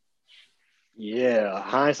 Yeah,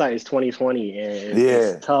 hindsight is 2020, and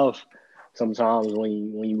it's tough sometimes when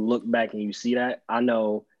you look back and you see that. I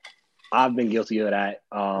know I've been guilty of that.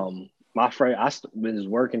 My friend, I've been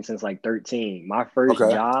working since like 13. My first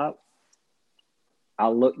job, I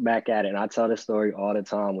look back at it and I tell this story all the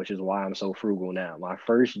time, which is why I'm so frugal now. My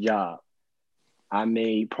first job, I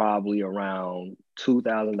made probably around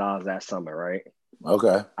 $2,000 that summer, right?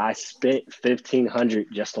 Okay. I spent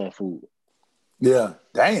 $1,500 just on food. Yeah.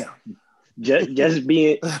 Damn. Just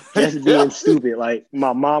being stupid. Like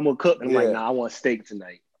my mom would cook and I'm like, nah, I want steak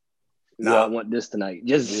tonight. Nah, I want this tonight.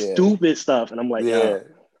 Just stupid stuff. And I'm like, yo,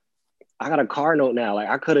 I got a car note now. Like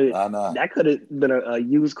that could have been a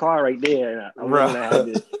used car right there. I wasn't gonna have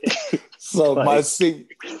it. So like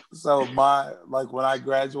when I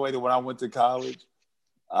graduated, when I went to college,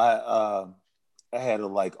 I had a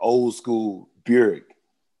like old school Buick,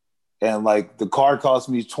 and like the car cost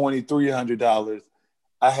me $2,300.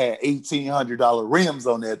 I had $1,800 rims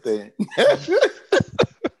on that thing.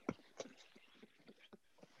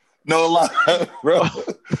 No lie, bro.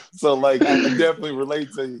 So like I definitely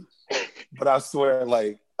relate to you. But I swear,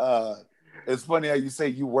 like, it's funny how you say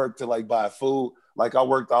you work to like buy food. Like I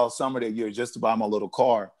worked all summer that year just to buy my little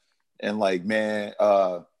car. And like, man,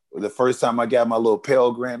 the first time I got my little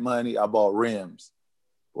Pell Grant money, I bought rims.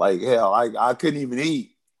 Like hell, I couldn't even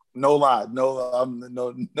eat. No lie,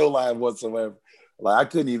 no lie whatsoever. Like I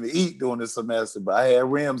couldn't even eat during the semester, but I had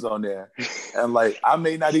rims on there. And like I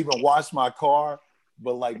may not even wash my car,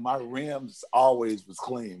 but like my rims always was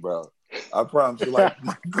clean, bro. I promise you, like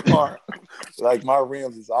my car, like my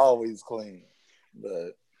rims is always clean.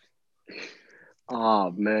 But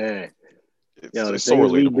oh man, yo, the It's so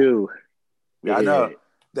things we relatable. do. yeah, I know.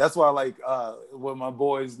 That's why, like, with my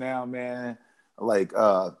boys now, man, like,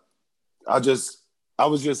 I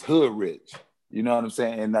was just hood rich. You know what I'm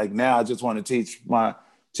saying? And like now, I just want to teach my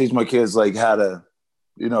kids like how to,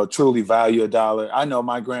 truly value a dollar. I know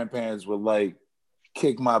my grandparents would like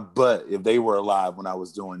kick my butt if they were alive when I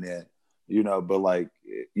was doing that. But like,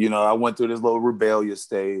 I went through this little rebellious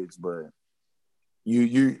stage, but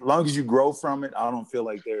you as long as you grow from it, I don't feel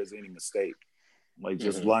like there's any mistake. Like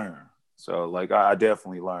just learn. So like I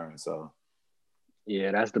definitely learned. So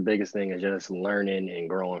yeah, that's the biggest thing is just learning and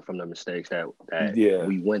growing from the mistakes that yeah.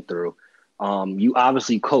 we went through. You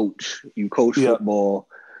obviously coach. You coach football.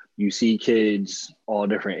 You see kids all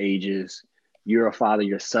different ages. You're a father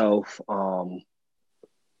yourself.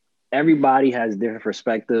 Everybody has different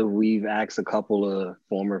perspective. We've asked a couple of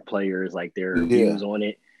former players like their views on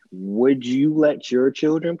it. Would you let your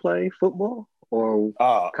children play football or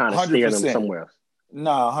kind of steer them somewhere else? No,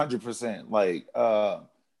 100%. Like, I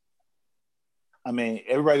mean,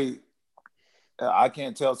 everybody, I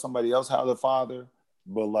can't tell somebody else how to father,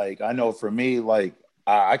 but like, I know for me, like,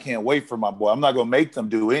 I can't wait for my boy. I'm not going to make them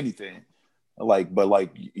do anything. Like, but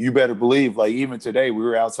like, you better believe, like, even today, we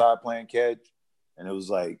were outside playing catch, and it was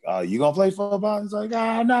like, you going to play football? It's like, no,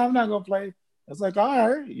 I'm not going to play. It's like, all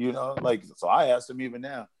right, like, so I asked him even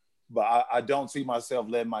now, but I don't see myself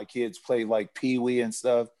letting my kids play like Pee-wee and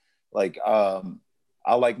stuff. Like,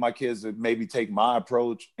 I like my kids to maybe take my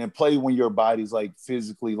approach and play when your body's like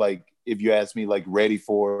physically, like if you ask me, like ready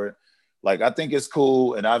for it. Like I think it's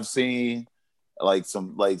cool, and I've seen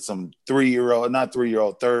some 3-year-old, not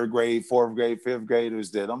 3-year-old, third grade, fourth grade, fifth graders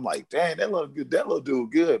that I'm like, dang, that little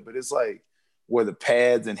dude good, but it's like where the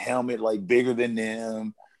pads and helmet like bigger than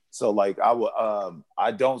them. So like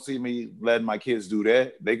I don't see me letting my kids do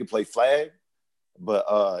that. They can play flag,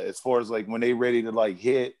 but as far as like when they ready to like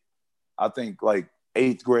hit, I think like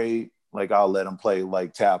 8th grade, like I'll let them play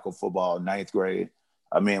like tackle football. 9th grade,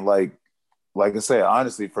 I mean, like I said,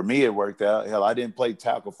 honestly, for me it worked out. Hell, I didn't play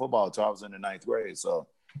tackle football until I was in the 9th grade, so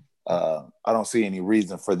I don't see any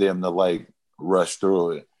reason for them to like rush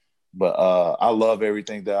through it. But I love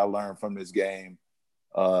everything that I learned from this game.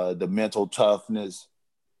 The mental toughness.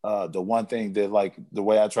 The one thing that like the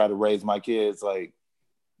way I try to raise my kids, like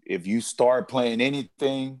if you start playing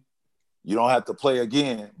anything, you don't have to play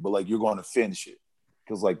again, but like you're going to finish it.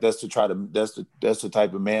 Because like that's the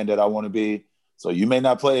type of man that I want to be. So you may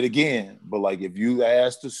not play it again, but like if you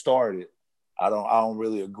asked to start it, I don't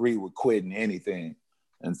really agree with quitting anything.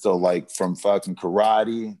 And so like from fucking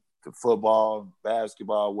karate to football,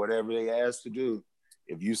 basketball, whatever they ask to do,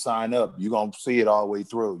 if you sign up, you're gonna see it all the way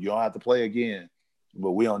through. You don't have to play again.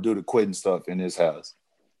 But we don't do the quitting stuff in this house.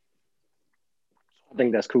 I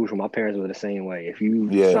think that's crucial. My parents were the same way. If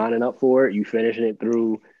you signing up for it, you finishing it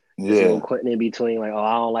through. There's no quitting in between. Like,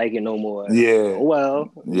 I don't like it no more. Yeah. Oh,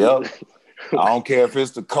 well. Yep. I don't care if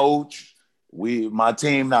it's the coach. My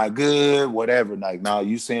team not good. Whatever. Like, now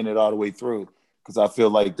you seeing it all the way through. Because I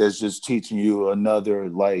feel like that's just teaching you another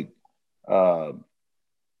lesson,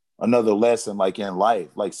 like in life.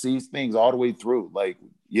 Like, see things all the way through. Like,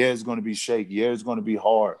 yeah, it's going to be shaky. Yeah, it's going to be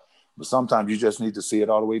hard. But sometimes you just need to see it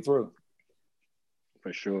all the way through.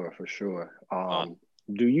 For sure.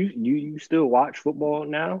 Do you still watch football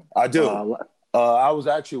now? I do. I was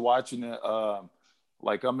actually watching it.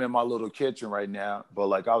 Like I'm in my little kitchen right now, but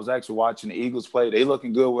like I was actually watching the Eagles play. They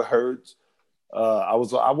looking good with Hurts. I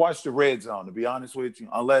watched the red zone, to be honest with you,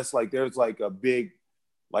 unless like there's like a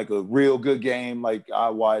real good game. Like I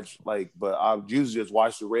watch but I usually just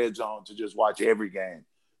watch the red zone to just watch every game.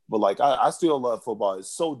 But like I still love football. It's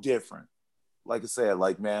so different. Like I said,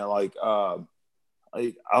 like man, like I'm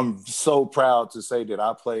so proud to say that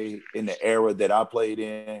I played in the era that I played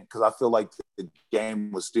in because I feel like the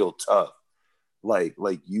game was still tough.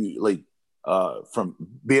 From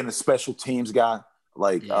being a special teams guy,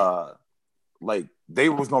 like they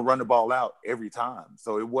was gonna run the ball out every time.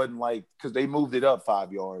 So it wasn't like because they moved it up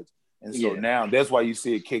 5 yards, and so now that's why you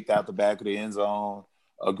see it kicked out the back of the end zone,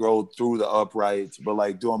 go through the uprights. But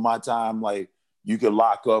like during my time, like you could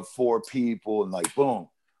lock up 4 people and like boom.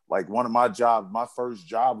 Like one of my first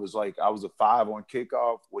job was like I was a 5 on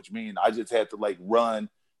kickoff, which means I just had to like run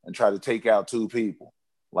and try to take out 2 people.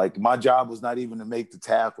 Like my job was not even to make the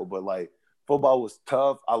tackle, but like football was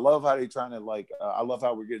tough. I love how they trying to I love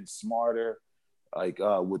how we're getting smarter,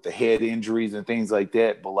 with the head injuries and things like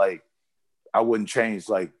that. But like I wouldn't change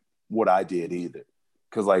like what I did either.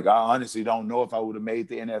 Because, like, I honestly don't know if I would have made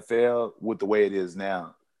the NFL with the way it is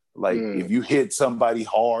now. Like, if you hit somebody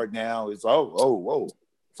hard now, it's, whoa,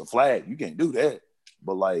 it's a flag. You can't do that.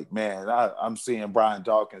 But, like, man, I'm seeing Brian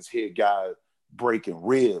Dawkins hit guys breaking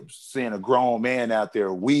ribs, seeing a grown man out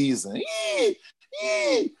there wheezing.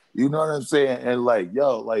 You know what I'm saying? And, like,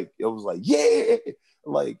 yo, like, it was like, yeah.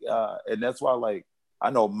 Like, and that's why, like, I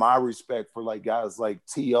know my respect for, like, guys like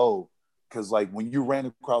T.O., because, like, when you ran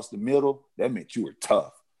across the middle, that meant you were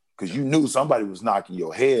tough because you knew somebody was knocking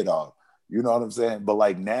your head off. You know what I'm saying? But,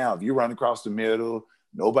 like, now, if you run across the middle,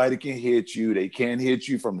 nobody can hit you. They can't hit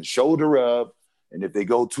you from the shoulder up. And if they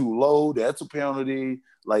go too low, that's a penalty.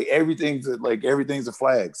 Like, everything's a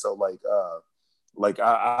flag. So, like,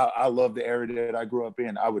 I love the area that I grew up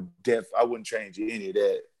in. I wouldn't change any of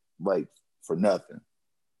that, like, for nothing.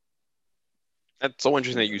 That's so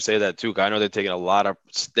interesting that you say that too. 'Cause I know they're taking a lot of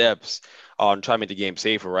steps on trying to make the game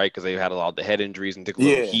safer, right? Because they've had a lot of the head injuries and took a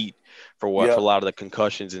little heat for for a lot of the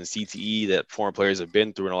concussions and CTE that foreign players have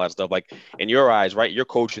been through and all that stuff. Like, in your eyes, right? You're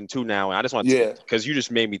coaching too now, and I just want to, because you just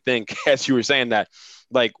made me think as you were saying that,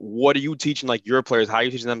 like, what are you teaching like your players? How are you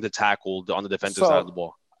teaching them to tackle on the defensive side of the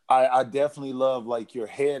ball? I definitely love, like, your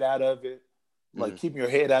head out of it, like keeping your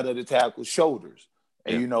head out of the tackle, shoulders,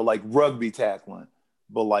 and you know, like rugby tackling.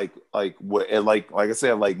 But like I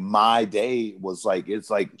said, like, my day was like, it's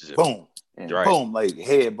like boom and boom, like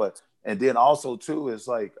head. But and then also too is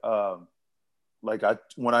like as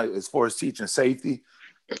far as teaching safety,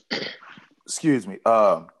 excuse me,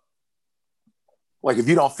 like, if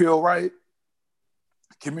you don't feel right,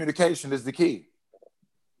 communication is the key.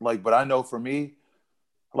 Like, but I know for me,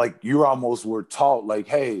 like, you almost were taught, like,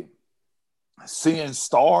 hey, seeing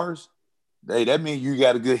stars, that means you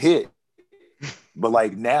got a good hit. But,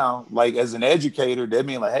 like, now, like, as an educator, that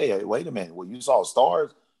mean, like, hey, wait a minute, well, you saw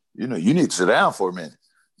stars, you know, you need to sit down for a minute.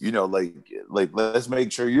 You know, like let's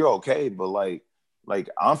make sure you're okay. But like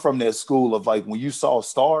I'm from that school of, like, when you saw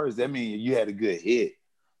stars, that means you had a good hit.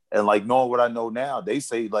 And, like, knowing what I know now, they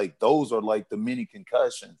say, like, those are like the mini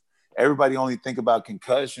concussions. Everybody only think about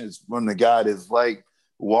concussions when the guy is, like,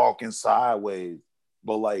 walking sideways.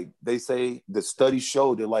 But, like, they say the studies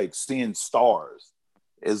show that, like, seeing stars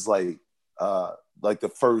is like the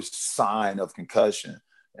first sign of concussion.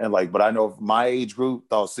 And, like, but I know my age group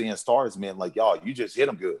thought seeing stars meant, like, y'all, you just hit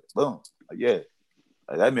them good. Boom. Like, yeah.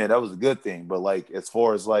 Like, that meant that was a good thing. But, like, as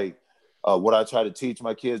far as, like, what I try to teach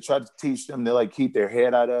my kids, try to teach them to, like, keep their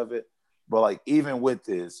head out of it. But, like, even with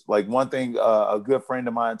this, like, one thing a good friend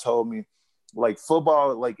of mine told me, like,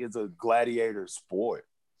 football, like, is a gladiator sport.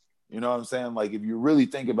 You know what I'm saying? Like, if you really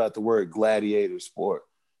think about the word gladiator sport,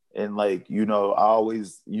 and, like, you know, I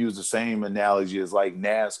always use the same analogy as, like,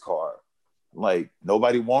 NASCAR. Like,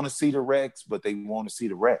 nobody want to see the wrecks, but they want to see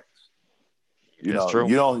the wrecks. You know, true.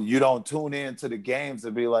 you don't tune in to the games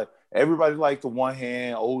and be like, everybody like the one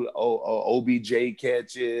hand OBJ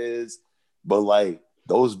catches, but, like,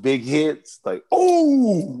 those big hits, like,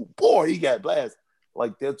 oh boy, he got blasted.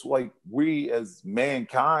 Like, that's like, we as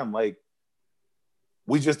mankind, like,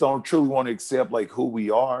 we just don't truly want to accept, like, who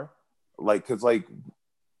we are, like, because, like,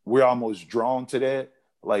 we're almost drawn to that.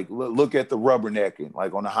 Like, look at the rubbernecking,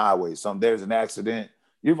 like, on the highway. There's an accident.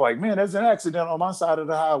 You're like, man, there's an accident on my side of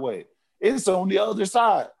the highway. It's on the other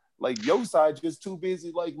side. Like, your side just too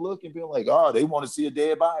busy, like, looking, being like, oh, they want to see a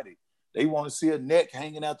dead body. They want to see a neck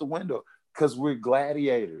hanging out the window because we're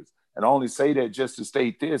gladiators. And I only say that just to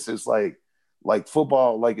state this. It's like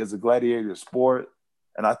football, like, is a gladiator sport.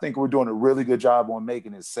 And I think we're doing a really good job on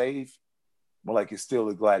making it safe, but, like, it's still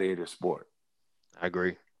a gladiator sport. I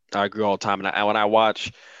agree all the time. And when I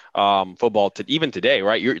watch football even today,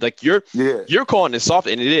 right? You're calling it soft,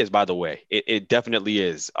 and it is, by the way. It definitely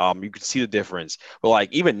is. You can see the difference. But,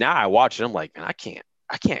 like, even now I watch it, I'm like, man, I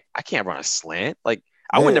can't run a slant. Like,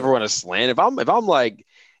 I would never run a slant. If I'm like,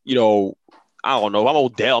 you know, I don't know, if I'm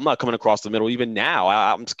Odell, I'm not coming across the middle even now.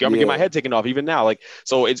 I'm scared I'm gonna get my head taken off even now. Like,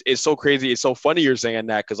 so it's so crazy. It's so funny you're saying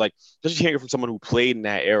that, because, like, just hearing it from someone who played in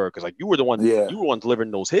that era, because, like, you were the one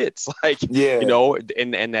delivering those hits, like, you know,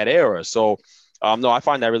 in that era. So no, I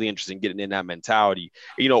find that really interesting, getting in that mentality.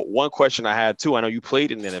 You know, one question I had too, I know you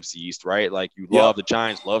played in the NFC East, right? Like, you love the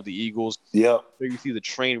Giants, love the Eagles. Yep. So you see the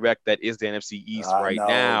train wreck that is the NFC East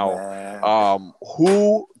now. Man.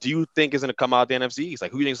 Who do you think is going to come out the NFC East?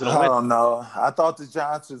 Like, who do you think is going to win? I don't know. I thought the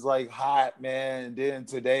Giants was, like, hot, man. And then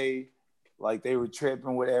today, like, they were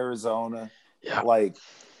tripping with Arizona. Yeah. Like,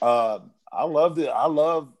 I love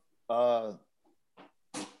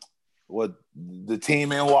what the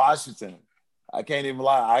team in Washington. I can't even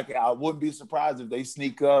lie. I wouldn't be surprised if they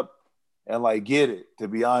sneak up and, like, get it, to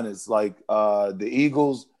be honest. Like, the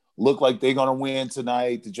Eagles look like they're going to win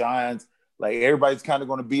tonight. The Giants, Like everybody's kind of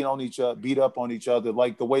going to beat up on each other,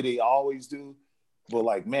 like the way they always do. But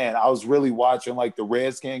like, man, I was really watching like the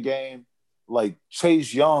Redskin game. Like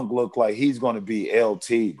Chase Young looked like he's going to be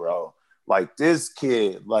LT, bro. Like this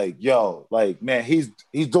kid, like yo, like man, he's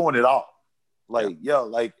doing it all. Like yo,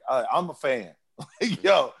 like I'm a fan.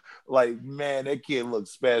 Yo, like man, that kid looks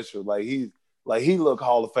special. Like he looked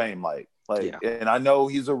Hall of Fame like. And I know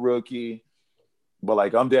he's a rookie, but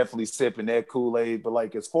like I'm definitely sipping that Kool-Aid. But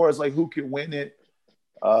like as far as like who can win it,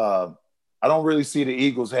 I don't really see the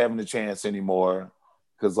Eagles having a chance anymore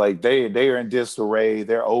because like they are in disarray.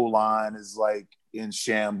 Their O-line is like in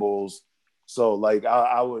shambles. So like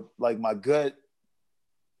I would like my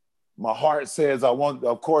heart says I want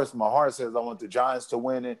the Giants to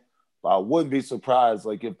win it. But I wouldn't be surprised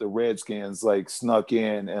like if the Redskins like snuck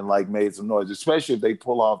in and like made some noise, especially if they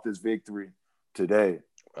pull off this victory today.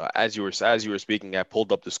 As you were speaking, I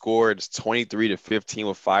pulled up the score. It's 23-15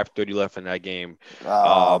 with 5:30 left in that game.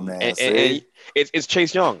 Oh man, and it's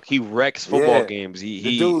Chase Young. He wrecks football games.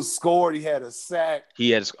 The dude scored. He had a sack. He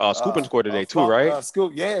had Scoop and scored today too, right?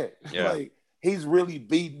 Scoop, yeah. Like he's really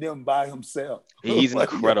beating them by himself. He's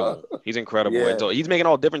incredible. He's incredible. And so he's making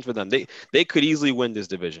all the difference for them. They could easily win this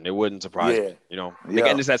division. It wouldn't surprise me. You know,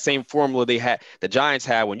 again, it's that same formula the Giants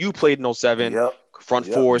had when you played in 07. Front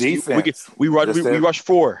fours. We rush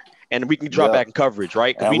four and we can drop back in coverage,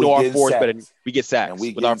 right? Because we know our four is better. We get sacks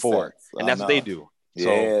with our four, and that's what they do.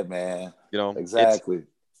 So, man. You know, exactly.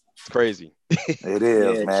 It's crazy. It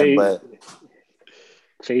is, man. But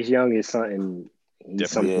Chase Young is something.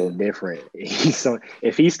 He's something different.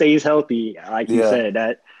 If he stays healthy, like you said,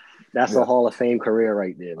 that's a Hall of Fame career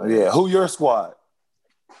right there. Man. Yeah. Who your squad?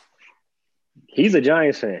 He's a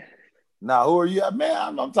Giants fan. Now, who are you?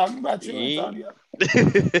 Man, I'm talking about you, Antonio.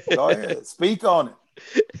 Go ahead. Speak on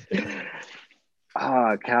it.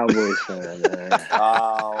 Cowboys fan, man.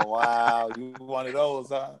 Oh, wow. You one of those,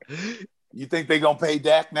 huh? You think they're going to pay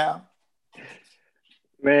Dak now?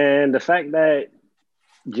 Man, the fact that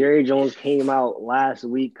Jerry Jones came out last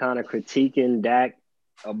week kind of critiquing Dak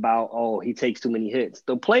about, he takes too many hits.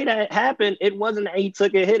 The play that happened, it wasn't that he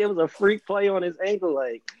took a hit. It was a freak play on his ankle.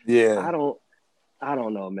 Like, I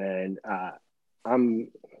don't know, man.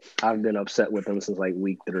 I've been upset with him since like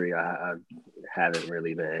week 3. I haven't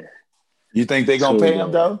really been. You think they're gonna pay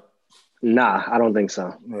him though? Nah, I don't think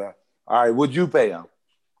so. Yeah. All right. Would you pay him?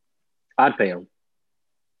 I'd pay him.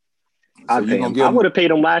 I would have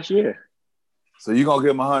paid him last year. So you're gonna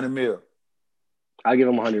give him $100 million? I'll give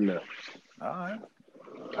him $100 million. All right.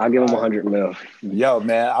 I'll give him $100 million. Yo,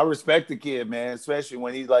 man, I respect the kid, man, especially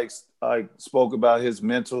when he like spoke about his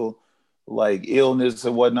mental like illness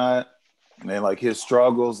and whatnot, and like his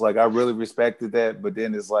struggles. Like I really respected that. But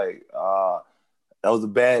then it's like that was a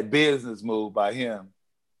bad business move by him.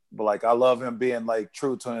 But like I love him being like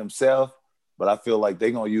true to himself. But I feel like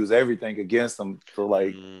they're gonna use everything against him for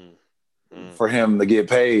like for him to get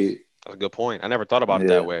paid. That's a good point. I never thought about it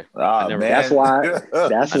that way. That's why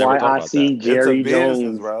I see Jerry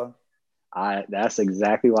Jones, bro. That's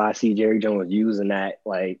exactly why I see Jerry Jones using that.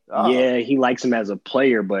 Like, he likes him as a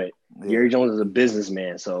player, but Jerry Jones is a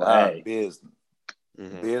businessman. So, business.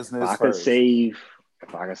 Business.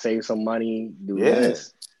 If I can save some money, do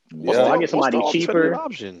this. I get somebody cheaper.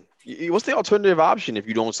 What's the alternative option if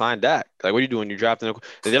you don't sign Dak? Like, what are you doing? You're drafting.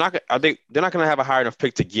 They're not going to have a high enough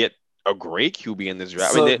pick to get a great QB in this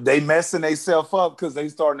draft. So they messing themselves up because they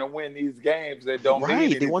starting to win these games that don't mean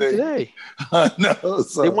anything. They won today.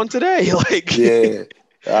 They won today. Like,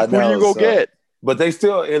 I know. Who you go get? But they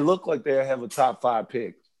still, it looked like they have a top 5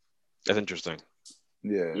 pick. That's interesting.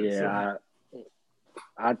 Yeah.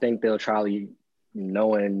 I think they'll try,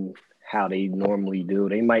 knowing how they normally do,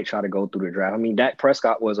 they might try to go through the draft. I mean, Dak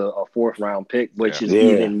Prescott was a 4th round pick, which is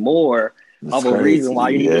even more of a reason why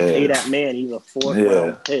you need to pay that man. He's a 4th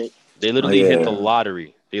round pick. They literally hit the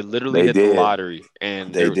lottery. They hit the lottery,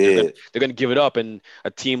 and they're going to give it up. And a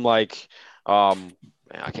team like, I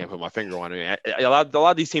can't put my finger on it. A lot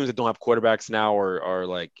of these teams that don't have quarterbacks now are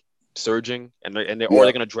like surging, or they're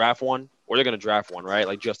going to draft one, right?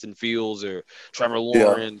 Like Justin Fields or Trevor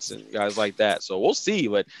Lawrence and guys like that. So we'll see.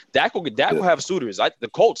 But Dak will have suitors. The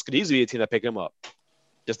Colts could easily be a team that pick him up.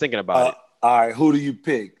 Just thinking about it. All right, who do you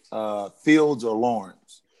pick, Fields or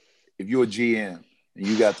Lawrence? If you're a GM and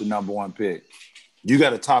you got the number 1 pick, you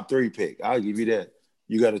got a top 3 pick. I'll give you that.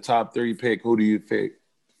 You got a top 3 pick. Who do you pick,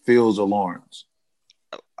 Fields or Lawrence?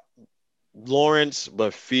 Lawrence,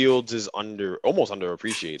 but Fields is almost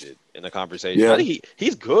underappreciated in the conversation. I think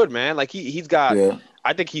he's good, man. Like he's got.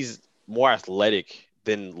 I think he's more athletic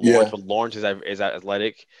than Lawrence, but Lawrence is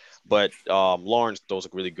athletic. But Lawrence throws a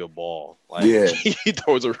really good ball. Like he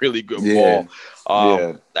throws a really good ball.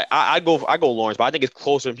 I go Lawrence, but I think it's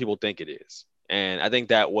closer than people think it is. And I think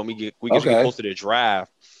that when we get closer to the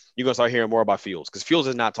draft, you're gonna start hearing more about Fields because Fields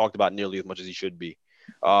is not talked about nearly as much as he should be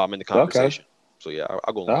in the conversation. So yeah,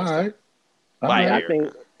 I'll go Lawrence. All right.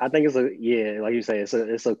 I think it's like you say,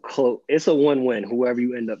 it's a win-win. Whoever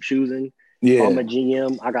you end up choosing. If I'm a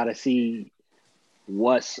GM, I gotta see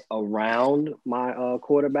what's around my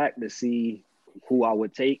quarterback to see who I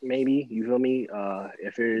would take. Maybe you feel me.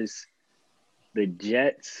 If it's the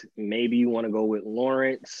Jets, maybe you want to go with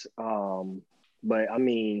Lawrence. But I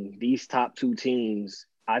mean, these top two teams,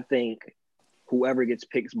 I think whoever gets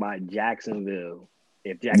picked by Jacksonville,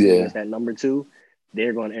 if Jacksonville is that number 2,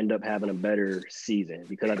 they're going to end up having a better season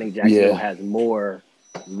because I think Jacksonville has more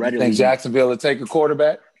readily. Think Jacksonville will take a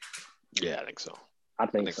quarterback? Yeah, I think so. I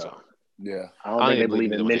think so. Yeah. I don't think they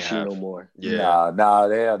believe in Minshew no more. Yeah.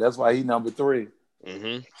 Nah, that's why he's number 3.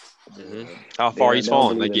 How far he's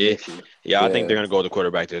fallen? Like, I think they're gonna go with the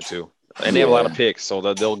quarterback there too. And they have a lot of picks, so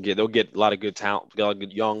they'll get a lot of good talent, a lot of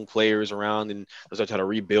good young players around, and they'll start trying to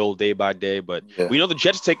rebuild day by day. But we know the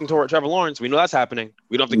Jets are taking Trevor Lawrence. We know that's happening.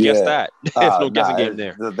 We don't have to guess that. There's no guessing game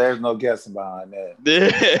there. There's no guessing behind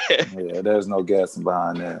that. There's no guessing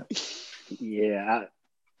behind that. Yeah,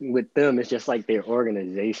 with them, it's just like their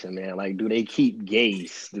organization, man. Like, do they keep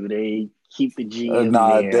Gase? Do they keep the GM?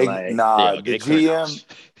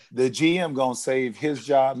 The GM gonna save his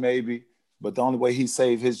job maybe, but the only way he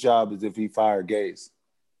saved his job is if he fired Gase.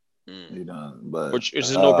 You know, but which is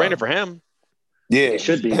a no-brainer for him. Yeah, it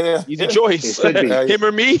should be easy choice. Him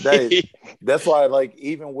or me. That's why, like,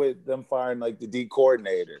 even with them firing like the D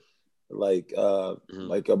coordinator, like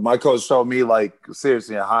my coach told me, like,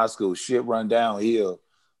 seriously, in high school, shit run downhill.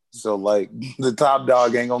 So like the top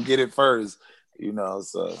dog ain't gonna get it first, you know.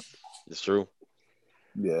 So it's true.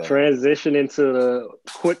 Yeah. Transition into the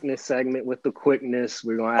quickness segment. With the quickness,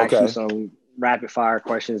 we're gonna ask you some rapid fire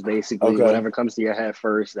questions. Basically, whatever comes to your head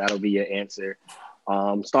first, that'll be your answer.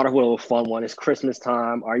 Start off with a little fun one. It's Christmas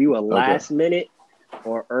time. Are you a last minute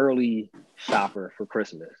or early shopper for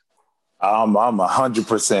Christmas? I'm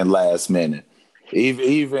 100% last minute.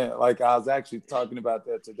 Even like I was actually talking about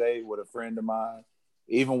that today with a friend of mine.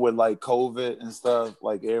 Even with like COVID and stuff,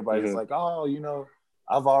 like everybody's like, oh, you know,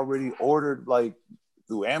 I've already ordered like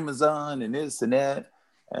through Amazon and this and that.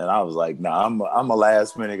 And I was like, nah, I'm a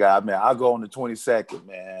last minute guy, man. I'll go on the 22nd,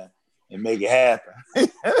 man, and make it happen.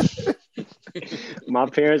 My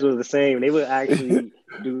parents were the same. They would actually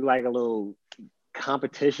do like a little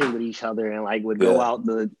competition with each other and like would go out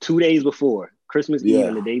the 2 days before Christmas Eve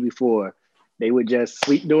and the day before. They would just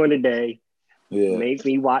sleep during the day. Make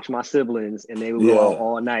me watch my siblings, and they would go out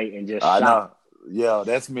all night and just shop. Yeah,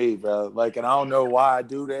 that's me, bro. Like, and I don't know why I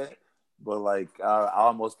do that, but like, I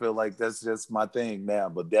almost feel like that's just my thing now.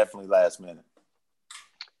 But definitely last minute.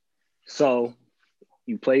 So,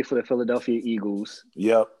 you play for the Philadelphia Eagles.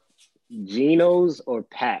 Yep. Geno's or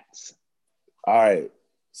Pat's? All right.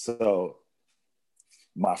 So,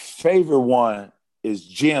 my favorite one is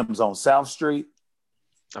Jim's on South Street.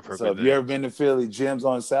 So if you ever been to Philly, Jim's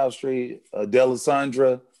on South Street,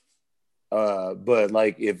 Delisandra. But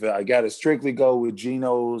like if I got to strictly go with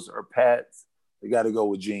Geno's or Pat's, I got to go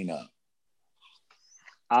with Geno.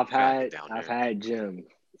 I've had Jim.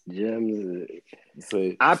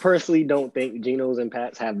 I personally don't think Geno's and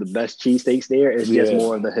Pat's have the best cheesesteaks there. It's just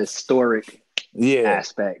more of the historic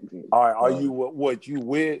aspect. All right, are you what you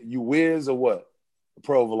whiz or what?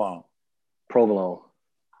 Provolone. Provolone.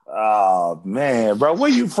 Oh man, bro, where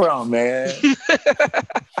you from, man?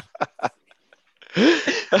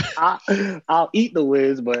 I'll eat the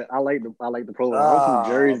whiz, but I like the provolone. I'm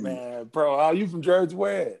from Jersey, man, bro. Are you from Jersey?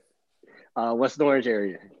 Where? West Orange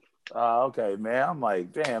area. Okay, man. I'm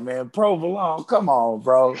like, damn, man, provolone. Come on,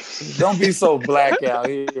 bro. Don't be so black out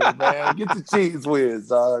here, man. Get the cheese whiz,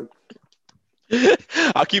 dog.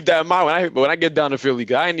 I'll keep that in mind when I get down to Philly.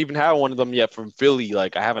 Cause I ain't even had one of them yet from Philly.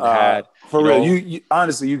 Like I haven't had. For real, you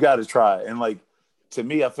honestly, you got to try it. And like to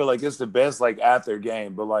me, I feel like it's the best like after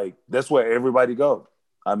game. But like that's where everybody go.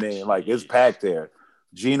 I mean, like it's packed there.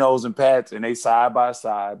 Geno's and Pat's, and they side by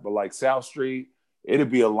side. But like South Street, it'd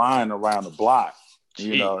be a line around the block,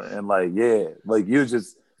 you know. And like like you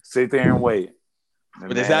just sit there and wait. And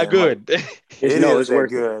but it's that good. Like, it's that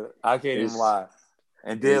good. I can't even lie.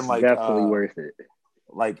 And then like definitely worth it.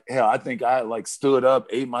 Like hell, I think I like stood up,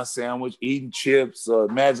 ate my sandwich, eating chips.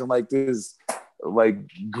 Imagine like this, like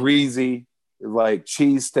greasy, like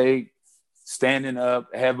cheesesteak, standing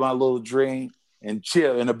up, have my little drink and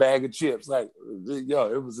chip and a bag of chips. Like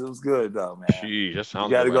yo, it was good though, man. Jeez, that sounds.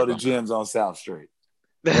 You got to go to Jim's on South Street.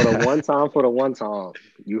 For the one time,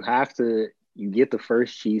 you get the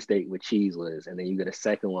first cheesesteak with cheese whiz, and then you get a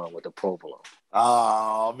second one with the provolone.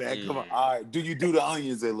 Oh man, come on. All right. Do you do the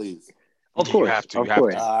onions at least? Of You course, have to. of You have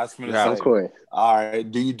course, to. I was You gonna have of say, to. course. all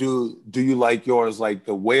right. Do you like yours like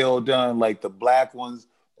the well done, like the black ones,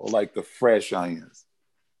 or like the fresh onions?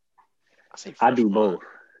 I say I fresh do one. both.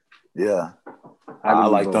 Yeah. I I can do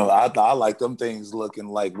like them. both. I like them things looking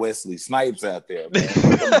like Wesley Snipes out there, man.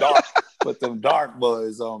 Put them dark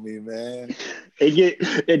boys on me, man.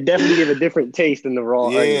 It definitely give a different taste than the raw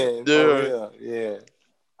onion. Yeah, for Yeah. real. Yeah,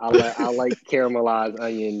 I like caramelized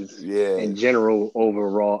onions yeah. in general over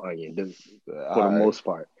raw onion for the All right. most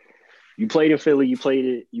part. You played in Philly, you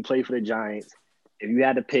played for the Giants. If you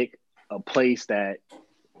had to pick a place that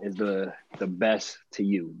is the best to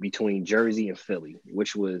you between Jersey and Philly,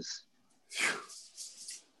 which was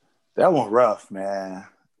That one rough, man.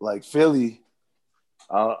 Like Philly,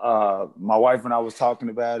 my wife and I was talking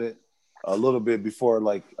about it a little bit before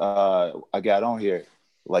I got on here.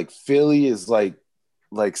 Like Philly is like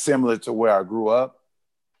similar to where I grew up,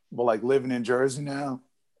 but like living in Jersey now,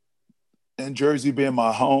 and Jersey being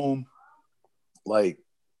my home, like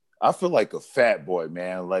I feel like a fat boy,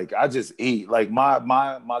 man. Like I just eat. Like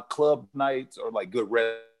my club nights are like good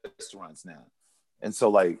restaurants now. And so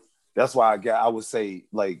like that's why I would say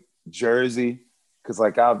like Jersey, because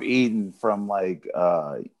like I've eaten from like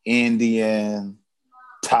Indian,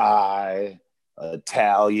 Thai,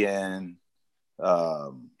 Italian,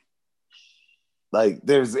 um, like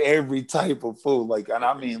there's every type of food. Like, and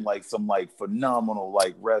I mean like some like phenomenal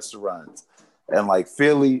like restaurants. And like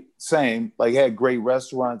Philly, same, like had great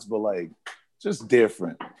restaurants, but like just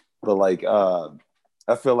different. But like I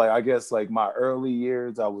feel like I guess like my early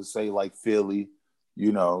years, I would say like Philly,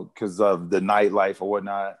 because of the nightlife or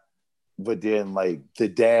whatnot. But then like the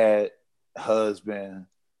dad, husband,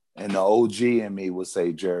 and the OG in me would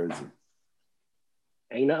say Jersey.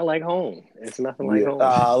 ain't nothing like home. It's nothing like Yeah.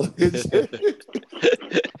 home.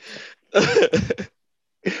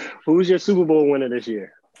 Who's your Super Bowl winner this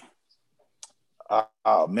year?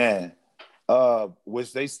 Oh man.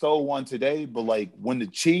 Which they stole one today, but like when the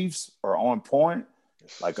Chiefs are on point,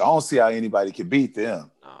 like I don't see how anybody can beat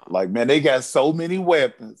them. Like, man, they got so many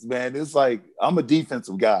weapons, man. It's like I'm a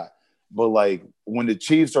defensive guy, but like when the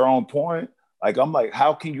Chiefs are on point, like I'm like,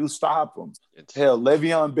 how can you stop them? Hell,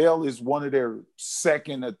 Le'Veon Bell is one of their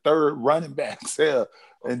second or third running backs. Hell,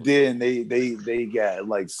 and then they got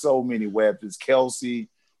like so many weapons. Kelsey,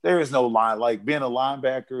 there is no line. Like being a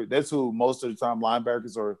linebacker, that's who most of the time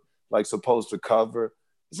linebackers are like supposed to cover.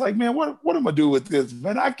 It's like, man, what am I gonna do with this?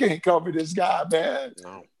 Man, I can't cover this guy, man.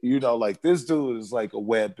 No. Like this dude is like a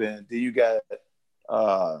weapon. Then you got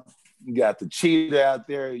the cheetah out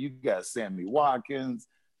there, you got Sammy Watkins,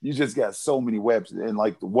 you just got so many weapons. And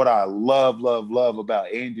like what I love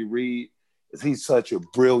about Andy Reid is he's such a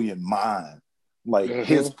brilliant mind. Like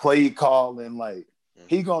his play calling, like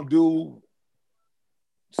he gonna do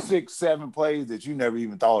 6-7 plays that you never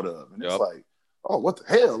even thought of. And it's like, oh, what the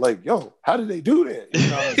hell? Like, yo, how did they do that? You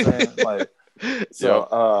know what I'm saying? Like,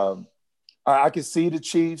 so I can see the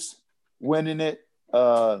Chiefs winning it.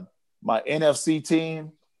 My NFC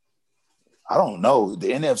team, I don't know.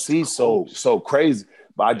 The NFC is so crazy.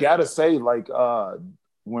 But I gotta say, like,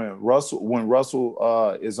 when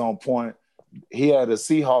Russell is on point, he had the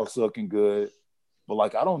Seahawks looking good. But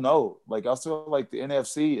like, I don't know. Like, I feel like the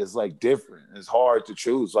NFC is like different. It's hard to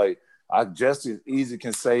choose. Like, I just as easy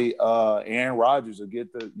can say Aaron Rodgers will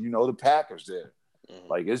get the Packers there.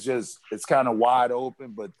 Like it's kind of wide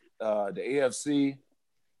open, but the AFC,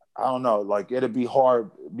 I don't know. Like it'd be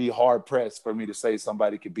hard pressed for me to say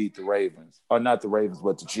somebody could beat the Ravens, or not the Ravens,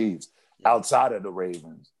 but the Chiefs outside of the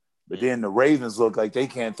Ravens. But then the Ravens look like they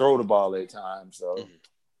can't throw the ball at times, so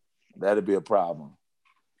that'd be a problem.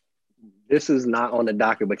 This is not on the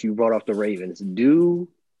docket, but you brought up the Ravens.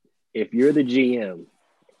 If you're the GM,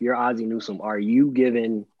 if you're Ozzie Newsome, are you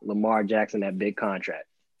giving Lamar Jackson that big contract?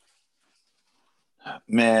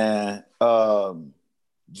 Man,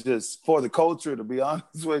 just for the culture, to be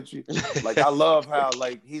honest with you, like I love how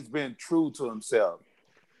like he's been true to himself.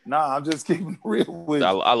 Nah, I'm just keeping it real with you.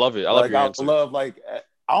 I love it. I love your answer. Love like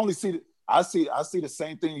I only see I see the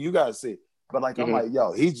same thing you guys see, but like I'm like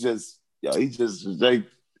he just like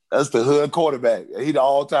that's the hood quarterback. He the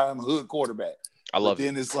all-time hood quarterback. I love it.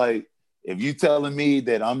 Then it's like if you telling me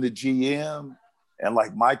that I'm the GM and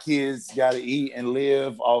like my kids got to eat and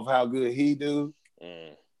live off how good he do,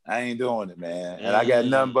 I ain't doing it, man. And I got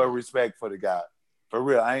nothing but respect for the guy. For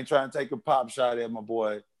real. I ain't trying to take a pop shot at my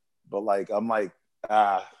boy, but like I'm like,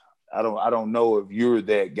 I don't know if you're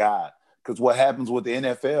that guy. Because what happens with the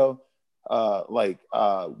NFL,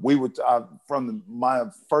 we would from my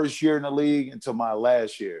first year in the league until my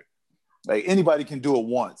last year. Like anybody can do it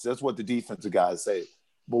once. That's what the defensive guys say.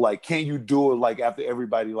 But like, can you do it like after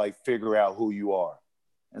everybody like figure out who you are?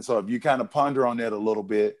 And so if you kind of ponder on that a little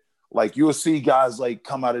bit, like you'll see guys like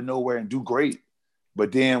come out of nowhere and do great.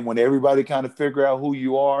 But then when everybody kind of figure out who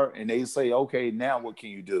you are and they say, okay, now what can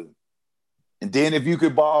you do? And then if you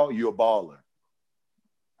could ball, you're a baller.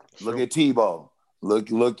 Look at Tebow.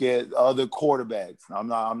 Look at other quarterbacks. I'm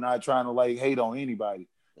not trying to like hate on anybody,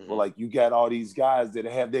 but like you got all these guys that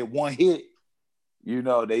have that one hit. You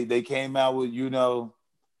know, they came out with, you know,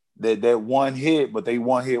 that one hit, but they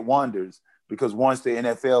one hit wonders because once the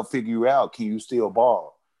NFL figure you out, can you still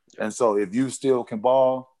ball? And so if you still can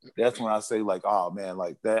ball, that's when I say like, oh man,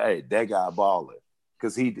 like that, hey, that guy baller.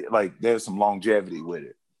 Because he like there's some longevity with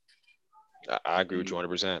it. I agree with you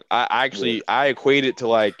 100%. I equate it to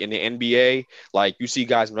like in the NBA, like you see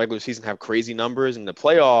guys in regular season have crazy numbers in the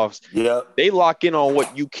playoffs. Yeah, they lock in on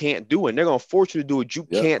what you can't do, and they're gonna force you to do what you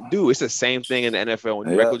can't do. It's the same thing in the NFL.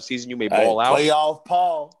 In the regular season, you may ball out. Playoff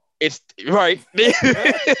Paul. It's right.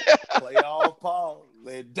 Playoff Paul.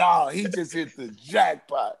 Dog, he just hit the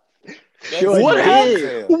jackpot.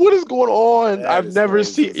 What is going on? I've never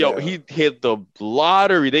seen. Yo, he hit the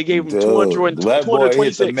lottery. They gave him 226. That boy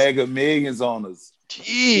hit the mega millions on us.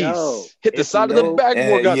 Jeez, hit the side of the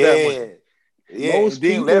backboard. Got that one. Yeah, and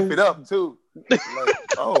then left it up too. Like,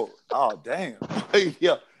 oh, damn.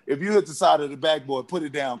 Yeah, if you hit the side of the backboard, put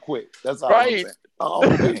it down quick. That's all I'm saying. Oh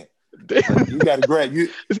man. You gotta grab you.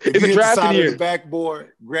 If you hit the side of the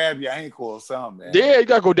backboard, grab your ankle or something, man. Yeah, you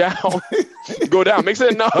gotta go down. Go down. Makes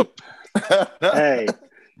it enough. Hey,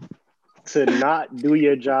 to not do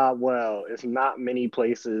your job well, it's not many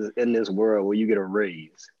places in this world where you get a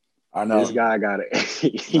raise. I know. This guy got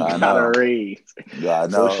a raise. Yeah, I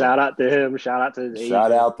know. So shout out to him. Shout out to his agent.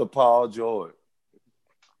 Shout out to Paul George.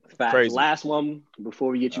 Fact, last one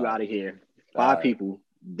before we get you out of here. 5 people,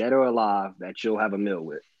 dead or alive, that you'll have a meal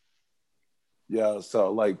with. Yeah,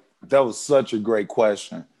 so like that was such a great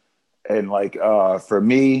question. And like for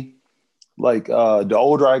me, like the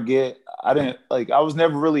older I get, I was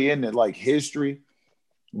never really into like history,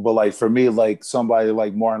 but like for me, like somebody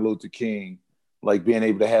like Martin Luther King, like being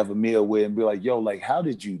able to have a meal with and be like, yo, like how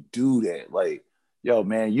did you do that? Like, yo,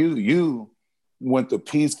 man, you went the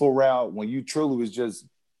peaceful route when you truly was just,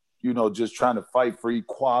 you know, just trying to fight for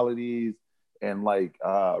equalities and like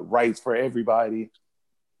rights for everybody,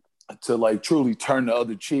 to like truly turn the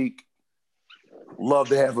other cheek. Love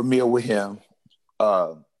to have a meal with him.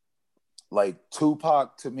 Like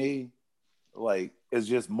Tupac to me, like is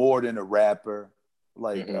just more than a rapper.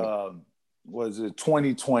 Like was it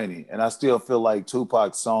 2020? And I still feel like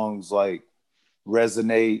Tupac's songs like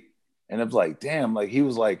resonate. And it's like, damn, like he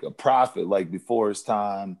was like a prophet, like before his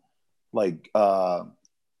time. Like I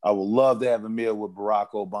would love to have a meal with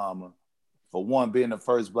Barack Obama. For one, being the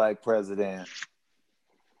first Black president.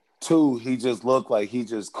 2, he just looked like he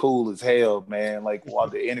just cool as hell, man. Like all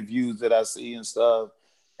the interviews that I see and stuff,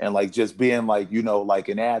 and like just being like, you know, like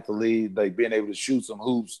an athlete, like being able to shoot some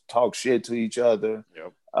hoops, talk shit to each other.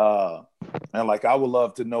 Yep. And like I would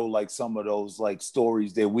love to know like some of those like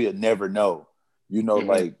stories that we'll never know. You know,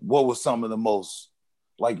 like what was some of the most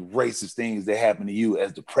like racist things that happened to you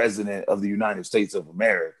as the president of the United States of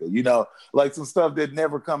America? You know, like some stuff that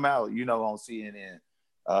never come out, you know, on CNN.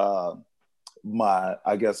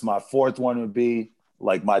 I guess my 4th one would be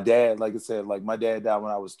like my dad. Like I said, like my dad died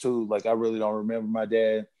when I was 2. Like I really don't remember my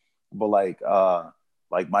dad, but like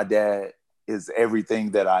my dad is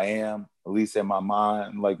everything that I am, at least in my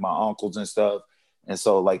mind, like my uncles and stuff. And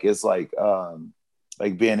so like it's like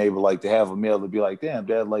being able like to have a meal to be like, damn,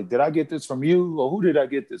 Dad, like did I get this from you or who did I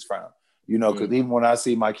get this from? You know, because even when I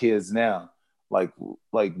see my kids now, like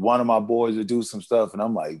one of my boys would do some stuff and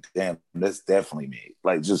I'm like, damn, that's definitely me.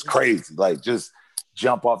 Like just crazy. Like just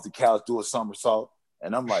jump off the couch, do a somersault.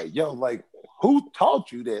 And I'm like, yo, like who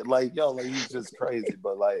taught you that? Like, yo, like he's just crazy.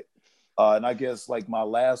 But like, and I guess like my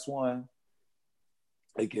last one,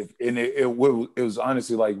 like it was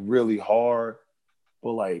honestly like really hard.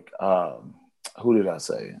 But like, who did I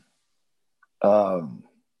say?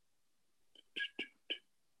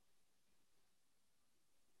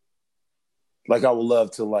 Like I would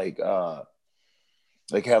love to like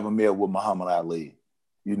have a meal with Muhammad Ali,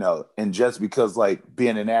 you know, and just because like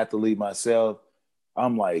being an athlete myself,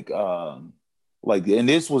 I'm like, and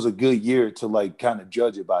this was a good year to like kind of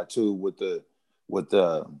judge it by too with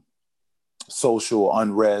the social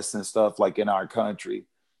unrest and stuff like in our country.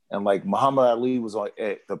 And like Muhammad Ali was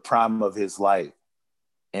at the prime of his life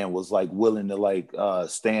and was like willing to like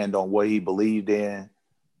stand on what he believed in.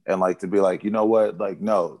 and like to be like, you know what, like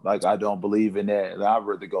no, like I don't believe in that, and I'd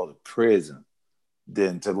rather go to prison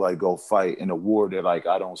than to like go fight in a war that like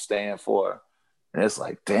I don't stand for. And it's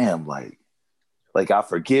like, damn, like I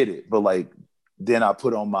forget it, but like then I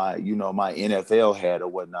put on my, you know, my NFL hat or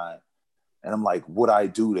whatnot, and I'm like, would I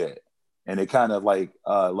do that? And it kind of like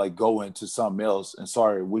go into something else. And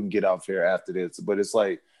sorry, we can get out there after this, but it's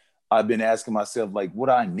like I've been asking myself, like, would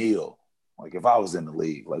I kneel? Like if I was in the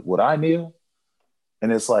league, like would I kneel?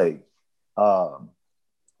 And it's like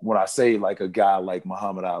when I say like a guy like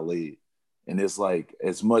Muhammad Ali, and it's like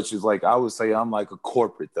as much as like I would say I'm like a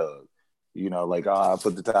corporate thug, you know, like I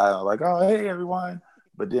put the title like, oh hey everyone,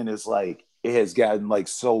 but then it's like it has gotten like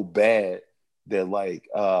so bad that like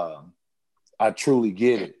I truly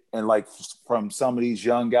get it. And like from some of these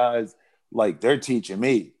young guys, like they're teaching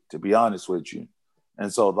me, to be honest with you.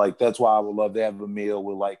 And so like that's why I would love to have a meal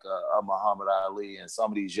with like a Muhammad Ali and some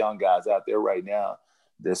of these young guys out there right now.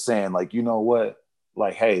 They're saying like, you know what,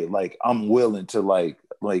 like hey, like I'm willing to like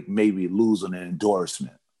maybe lose an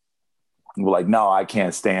endorsement. We're like, no, I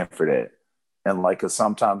can't stand for that. And like, cause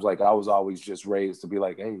sometimes like I was always just raised to be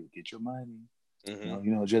like, hey, get your money,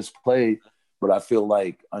 you know, just play. But I feel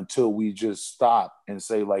like until we just stop and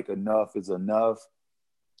say like enough is enough,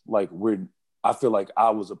 like I feel like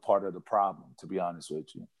I was a part of the problem, to be honest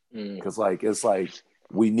with you. Because like it's like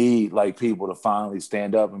we need like people to finally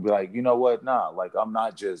stand up and be like, you know what? Nah, like I'm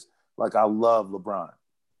not just like I love LeBron,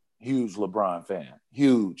 huge LeBron fan,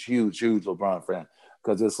 huge LeBron fan.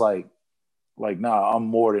 Because it's like nah, I'm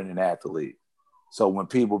more than an athlete. So when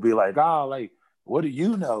people be like, oh, like what do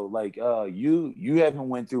you know? Like you haven't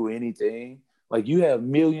went through anything. Like you have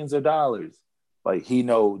millions of dollars. Like he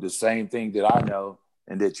know the same thing that I know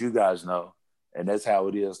and that you guys know. And that's how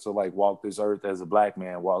it is to like walk this earth as a black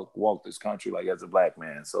man, walk this country like as a black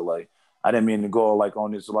man. So like I didn't mean to go like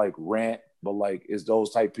on this like rant, but like it's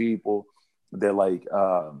those type people that like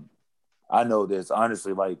I know this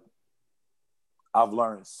honestly, like I've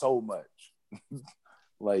learned so much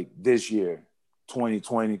like this year,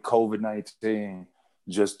 2020, COVID-19,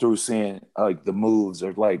 just through seeing like the moves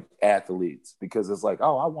of like athletes, because it's like,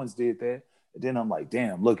 oh, I once did that. And then I'm like,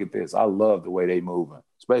 damn, look at this. I love the way they moving,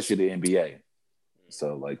 especially the NBA.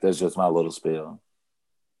 So like, that's just my little spill.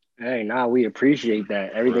 Hey, nah, we appreciate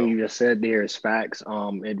that. Everything you just said there is facts.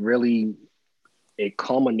 It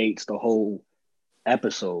culminates the whole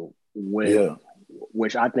episode with,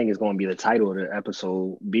 which I think is going to be the title of the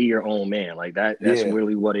episode, Be Your Own Man. Like that's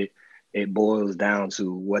really what it boils down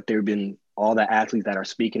to. What there have been, all the athletes that are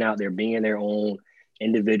speaking out, they're being their own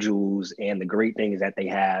individuals, and the great thing is that they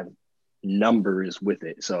have numbers with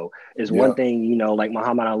it. So it's one thing, you know, like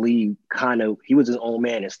Muhammad Ali he was his own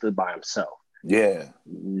man and stood by himself. Yeah.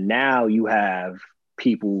 Now you have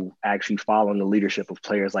people actually following the leadership of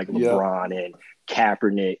players like LeBron and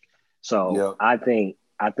Kaepernick. So I think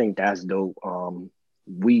that's dope.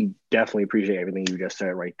 We definitely appreciate everything you just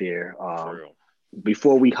said right there.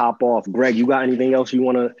 Before we hop off, Greg, you got anything else you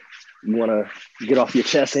wanna get off your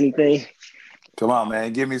chest? Anything? Come on,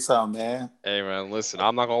 man. Give me some, man. Hey, man, listen,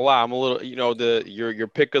 I'm not gonna lie. I'm a little, you know, your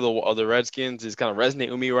pick of the Redskins is kind of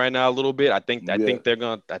resonating with me right now a little bit. I think they're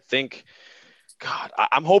gonna. God,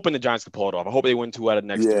 I'm hoping the Giants can pull it off. I hope they win 2 out of the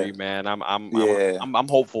next 3, man. I'm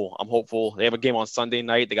hopeful. I'm hopeful. They have a game on Sunday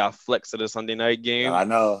night. They got flex to the Sunday night game. I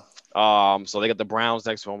know. So they got the Browns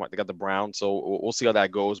next one. They got the Browns. So we'll see how that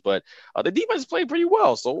goes. But the defense is playing pretty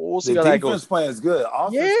well. So we'll see how that goes. The defense playing is good.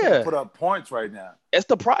 Offense can't put up points right now. It's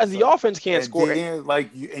the prize. The offense can't score. Then,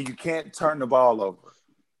 you can't turn the ball over.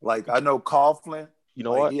 Like I know Coughlin. You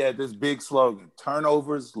know what? He had this big slogan: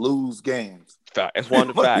 turnovers lose games. It's one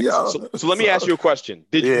of the facts. So let me ask you a question.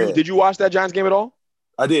 Did you watch that Giants game at all?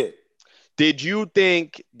 I did. Did you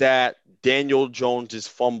think that Daniel Jones's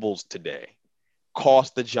fumbles today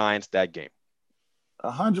cost the Giants that game?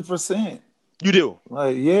 100%. You do?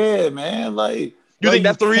 Like, yeah, man. Like, you think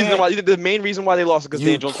that's the reason why? You think the main reason why they lost is because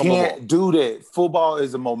Daniel Jones fumbled? You can't do that. Football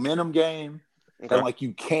is a momentum game, and like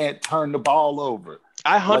you can't turn the ball over.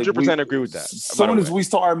 I 100% agree with that. As soon as we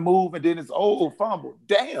start moving, then it's fumble.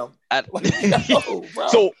 Damn.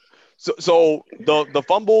 Bro. So the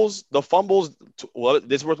fumbles. Well,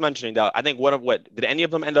 this is worth mentioning. That I think what did any of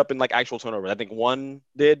them end up in like actual turnovers? I think one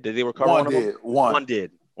did. Did they recover one of them? One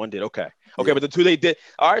did. Okay. Okay, but the 2 they did.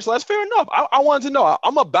 All right, so that's fair enough. I wanted to know.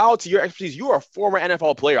 I'm about to your expertise. You are a former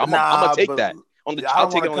NFL player. I'm gonna take that. I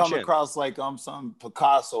don't want to come across like I'm some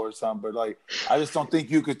Picasso or something, but like I just don't think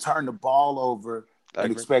you could turn the ball over and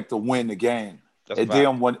expect to win the game. And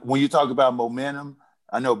then when you talk about momentum,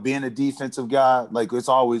 I know being a defensive guy, like it's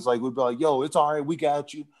always like we'd be like, yo, it's all right, we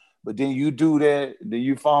got you. But then you do that, then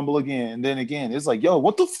you fumble again, and then again, it's like, yo,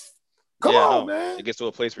 what the Come Yeah, on, no. man. It gets to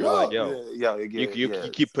a place where you're like, yo, you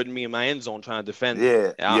keep putting me in my end zone trying to defend.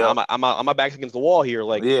 Yeah, yeah. I'm my back's against the wall here.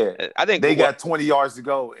 Like, Yeah, I think they got 20 yards to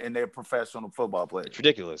go, and they're professional football players. It's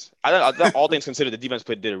ridiculous. I think all things considered, the defense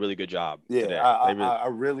did a really good job today. I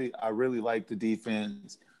really like the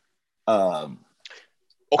defense.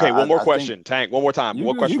 Okay, one more question, Tank. One more time. One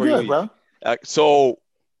more question for you, bro. So,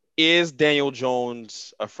 is Daniel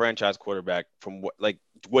Jones a franchise quarterback? From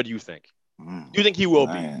what do you think? Do you think he will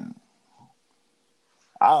be?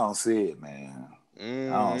 I don't see it, man. I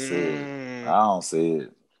don't see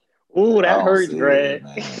it. Ooh, that hurts, Greg.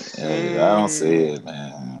 I don't see it,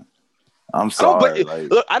 man. I'm sorry.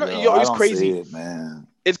 Look, I don't. It's crazy, see it, man.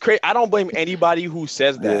 It's crazy. I don't blame anybody who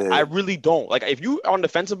says that. Yeah. I really don't. Like, if you are on the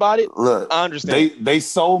fence about it, look, I understand. They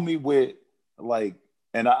sold me with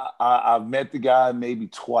and I've met the guy maybe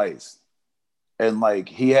twice, and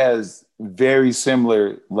he has very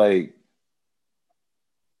similar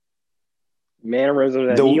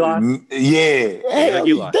mannerisms as Eli. Yeah, hey,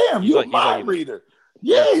 damn, you're a mind reader.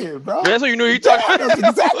 Yeah, bro. That's what you knew you talking about. That's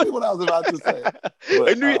exactly what I was about to say. But,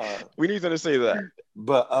 I knew we need to say that.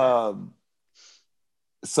 But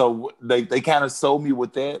so they kind of sold me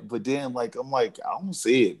with that, but then I'm like, I don't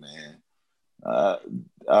see it, man.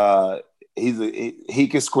 He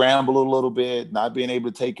can scramble a little bit, not being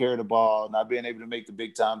able to take care of the ball, not being able to make the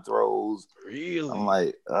big time throws. Really? I'm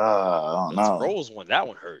like, I don't know. The throws one, that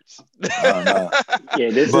one hurts. I don't know.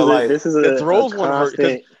 Yeah, this is the throws one hurts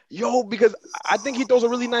because I think he throws a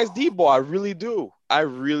really nice deep ball. I really do. I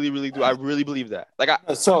really, really do. I really believe that.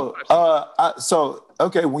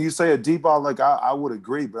 Okay, when you say a deep ball, I would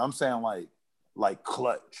agree, but I'm saying like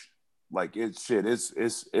clutch. It's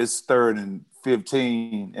 3rd and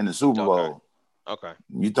 15 in the Super Bowl. Okay.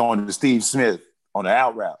 You throwing to Steve Smith on the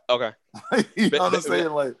out route. Okay. You know what I'm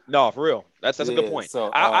saying? No, for real. That's a good point. So,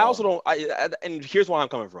 I also don't. And here's where I'm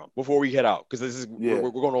coming from before we head out, because this is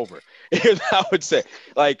we're going over. Here's what I would say.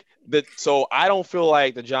 So I don't feel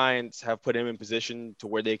like the Giants have put him in position to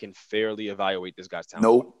where they can fairly evaluate this guy's talent.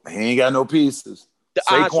 Nope, he ain't got no pieces.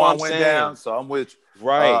 Saquon went down, so I'm with you.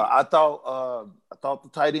 Right. I thought the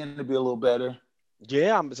tight end would be a little better.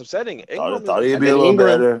 Yeah, it's upsetting. I thought he'd be a little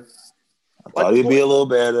better.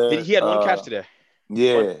 He had one catch today.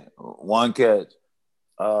 Yeah, one catch.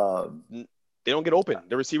 They don't get open.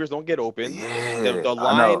 The receivers don't get open. Yeah,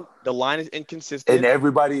 the line is inconsistent. And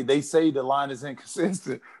everybody, they say the line is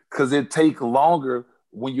inconsistent because it takes longer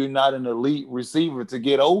when you're not an elite receiver to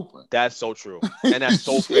get open. That's so true. And that's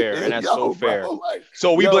so fair. And that's so fair.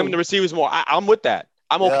 So we blaming the receivers more. I'm with that.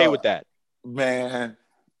 I'm okay with that. Man,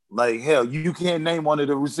 hell, you can't name one of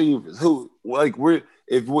the receivers. Who,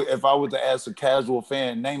 if I were to ask a casual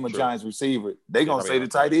fan, name a Giants receiver, they're going to say the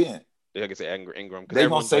tight end. They're going to say Ingram. They're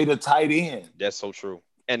going to say the tight end. That's so true.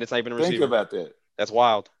 And it's not even a receiver. Think about that. That's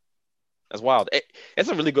wild. That's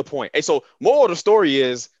a really good point. Hey, so moral of the story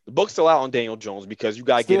is the book's still out on Daniel Jones because you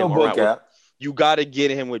got to get him around. You got to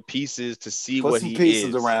get him with pieces to see what he is. Put some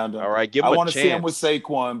pieces around him. All right, give him a chance. I want to see him with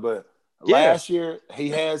Saquon, but last year he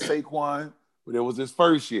had Saquon, but it was his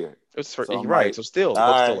first year. Right. So still, the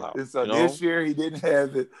book's still out. So this year he didn't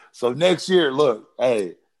have it. So next year, look,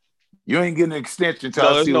 hey, you ain't getting an extension until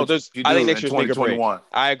I think next year's make or break.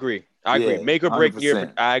 I agree. Make or break 100%.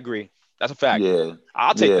 Year. I agree. That's a fact. Yeah.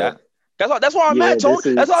 I'll take that. That's why I'm mad,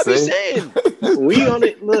 Tony. That's what I be saying. We on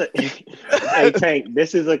it. Look, hey Tank,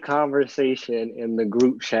 this is a conversation in the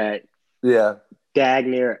group chat. Yeah.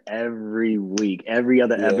 Dagnere every week, every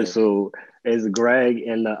other episode is Greg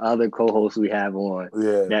and the other co-hosts we have on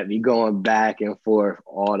that be going back and forth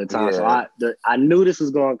all the time. So I knew this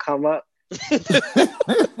was going to come up.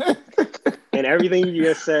 And everything you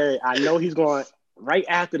just said, I know he's going right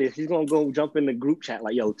after this. He's going to go jump in the group chat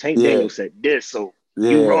like, "Yo, Tank Daniel said this, so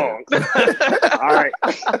you wrong." All right.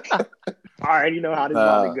 I already know how this is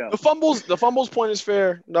going to go. The fumbles point is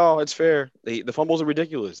fair. No, it's fair. The fumbles are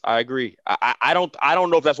ridiculous. I agree. I don't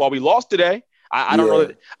know if that's why we lost today. I don't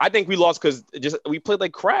know. I think we lost because we played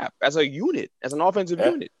like crap as a unit, as an offensive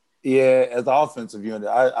unit. Yeah, as an offensive unit,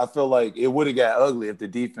 I feel like it would have got ugly if the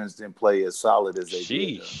defense didn't play as solid as they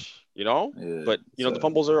did. But the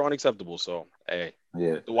fumbles are unacceptable. So hey,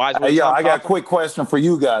 I got a quick question for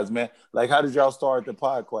you guys, man. How did y'all start the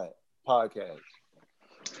podcast?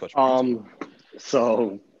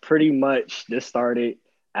 So pretty much this started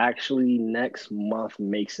actually next month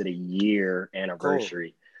makes it a year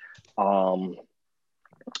anniversary. Cool.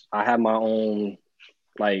 I have my own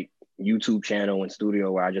YouTube channel and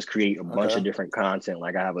studio where I just create a bunch of different content.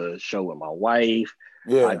 I have a show with my wife.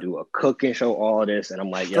 I do a cooking show, all this. And I'm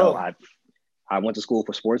like, I went to school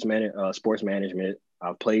for sports management.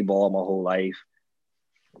 I've played ball my whole life.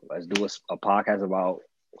 Let's do a podcast about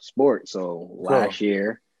sport. So last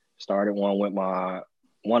year started one with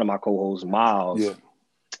one of my co-hosts, Miles. Yeah.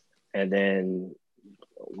 And then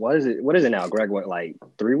what is it now, Greg? What, like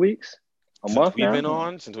 3 weeks? Month we've now? been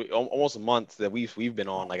on, almost a month that we've been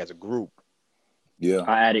on, like, as a group. Yeah.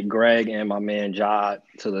 I added Greg and my man Jod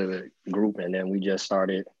to the group, and then we just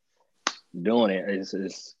started doing it.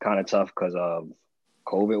 It's kind of tough because of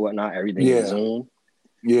COVID, whatnot. Everything is Zoom.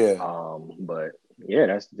 Yeah. But yeah,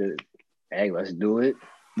 that's the hey, let's do it.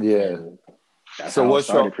 Yeah. So what's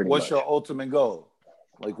your ultimate goal?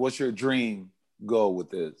 Like, what's your dream goal with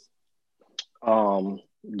this?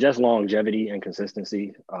 Just longevity and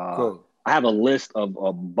consistency. Cool. I have a list of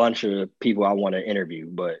a bunch of people I want to interview,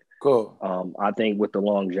 but cool. I think with the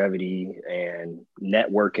longevity and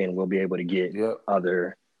networking, we'll be able to get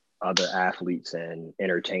other athletes and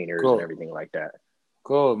entertainers and everything like that.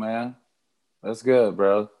 Cool, man. That's good,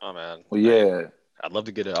 bro. Oh man. Well, yeah. I'd love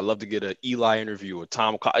to get a Eli interview with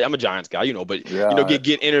Tom. I'm a Giants guy, but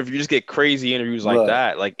get interviews, just get crazy interviews like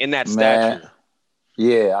that, like in that stature.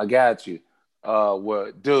 Yeah, I got you.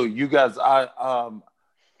 Well, dude, you guys, I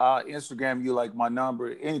Instagram you, like, my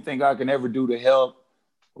number. Anything I can ever do to help,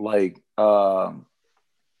 like,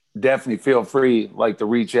 definitely feel free, like, to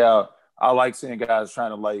reach out. I like seeing guys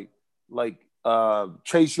trying to like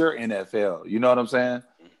chase your NFL. You know what I'm saying?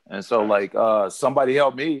 And so, like, somebody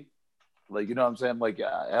help me. Like, you know what I'm saying? Like,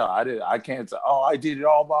 I can't say, I did it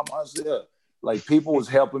all by myself. Like, people was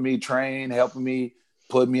helping me train, helping me,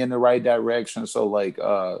 put me in the right direction. So, like,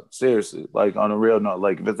 seriously, like, on a real note,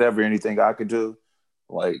 like, if there's ever anything I could do,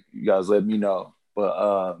 like, you guys let me know.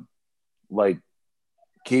 But, like,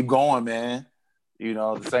 keep going, man.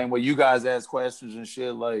 The same way you guys ask questions and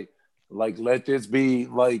shit, like let this be,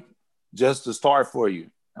 like, just a start for you.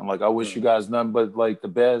 And, like, I wish you guys nothing but, like, the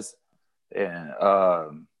best. And,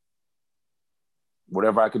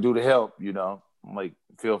 whatever I could do to help, like,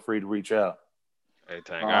 feel free to reach out. Hey,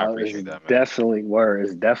 Tank, I appreciate that, man. Definitely,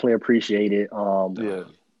 it's definitely appreciated.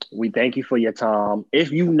 We thank you for your time.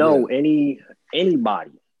 If you know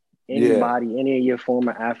anybody, any of your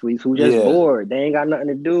former athletes who just bored, they ain't got nothing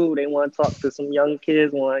to do, they want to talk to some young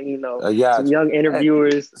kids, some young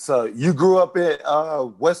interviewers. So you grew up at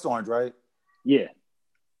West Orange, right? Yeah.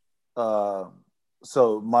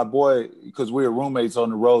 So my boy, because we were roommates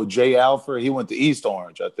on the road, Jay Alford, he went to East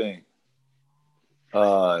Orange, I think.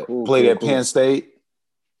 Played at Penn State.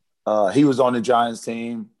 He was on the Giants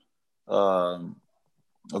team. A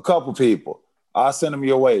couple people. I'll send them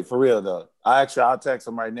your way, for real, though. I'll text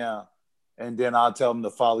them right now, and then I'll tell them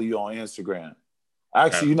to follow you on Instagram.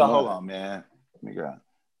 Actually, hold on, man. Let me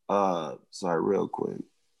go. Sorry, real quick.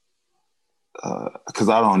 Because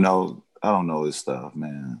I don't know his stuff,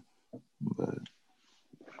 man.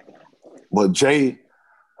 But Jay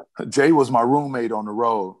was my roommate on the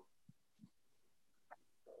road.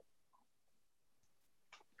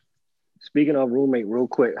 Speaking of roommate, real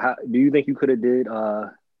quick, do you think you could have did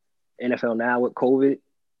NFL Now with COVID?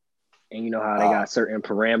 And how they got certain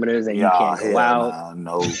parameters and you can't go out?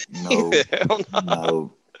 No.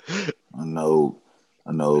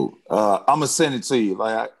 I'm gonna send it to you.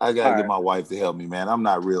 Like, I gotta get my wife to help me, man. I'm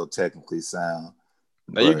not real technically sound.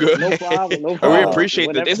 No, you good. No problem. We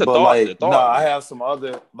appreciate that. It's a thought. Like, no, I have some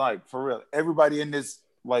other, like, for real. Everybody in this,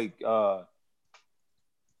 like,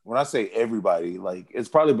 when I say everybody, like, it's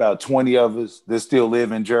probably about 20 of us that still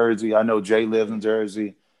live in Jersey. I know Jay lives in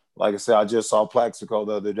Jersey. Like I said, I just saw Plaxico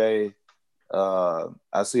the other day.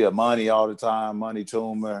 I see Money all the time, Money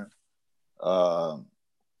Toomer.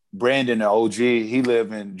 Brandon, the OG, he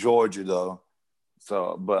live in Georgia, though.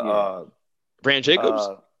 So, but Brandon Jacobs?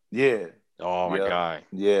 Yeah. Oh, my God.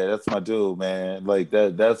 Yeah, that's my dude, man. Like,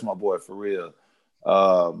 that's my boy for real.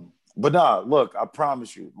 But nah, look, I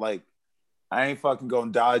promise you, like, I ain't fucking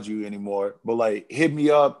gonna dodge you anymore. But, like, hit me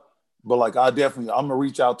up. But, like, I'm gonna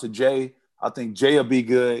reach out to Jay. I think Jay will be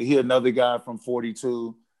good. He another guy from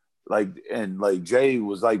 42. Like, and, like, Jay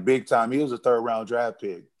was, like, big time. He was a 3rd round draft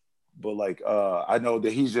pick. But, like, I know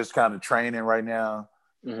that he's just kind of training right now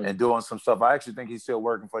and doing some stuff. I actually think he's still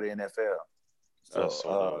working for the NFL.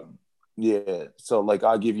 So, yeah. So, like,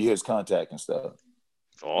 I'll give you his contact and stuff.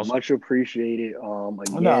 Awesome. Much appreciated.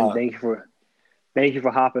 Again, thank you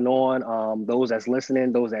for hopping on. Those that's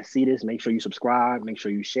listening, those that see this, make sure you subscribe, make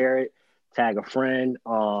sure you share it, tag a friend.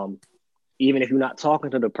 Even if you're not talking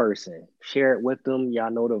to the person, share it with them. Y'all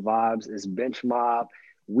know the vibes. It's Bench Mob.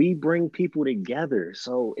 We bring people together.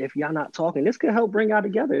 So if y'all not talking, this could help bring y'all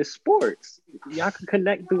together. It's sports. Y'all can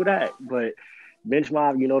connect through that. But Bench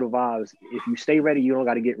Mob, you know the vibes. If you stay ready, you don't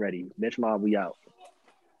got to get ready. Bench Mob, we out.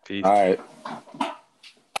 Peace. All right.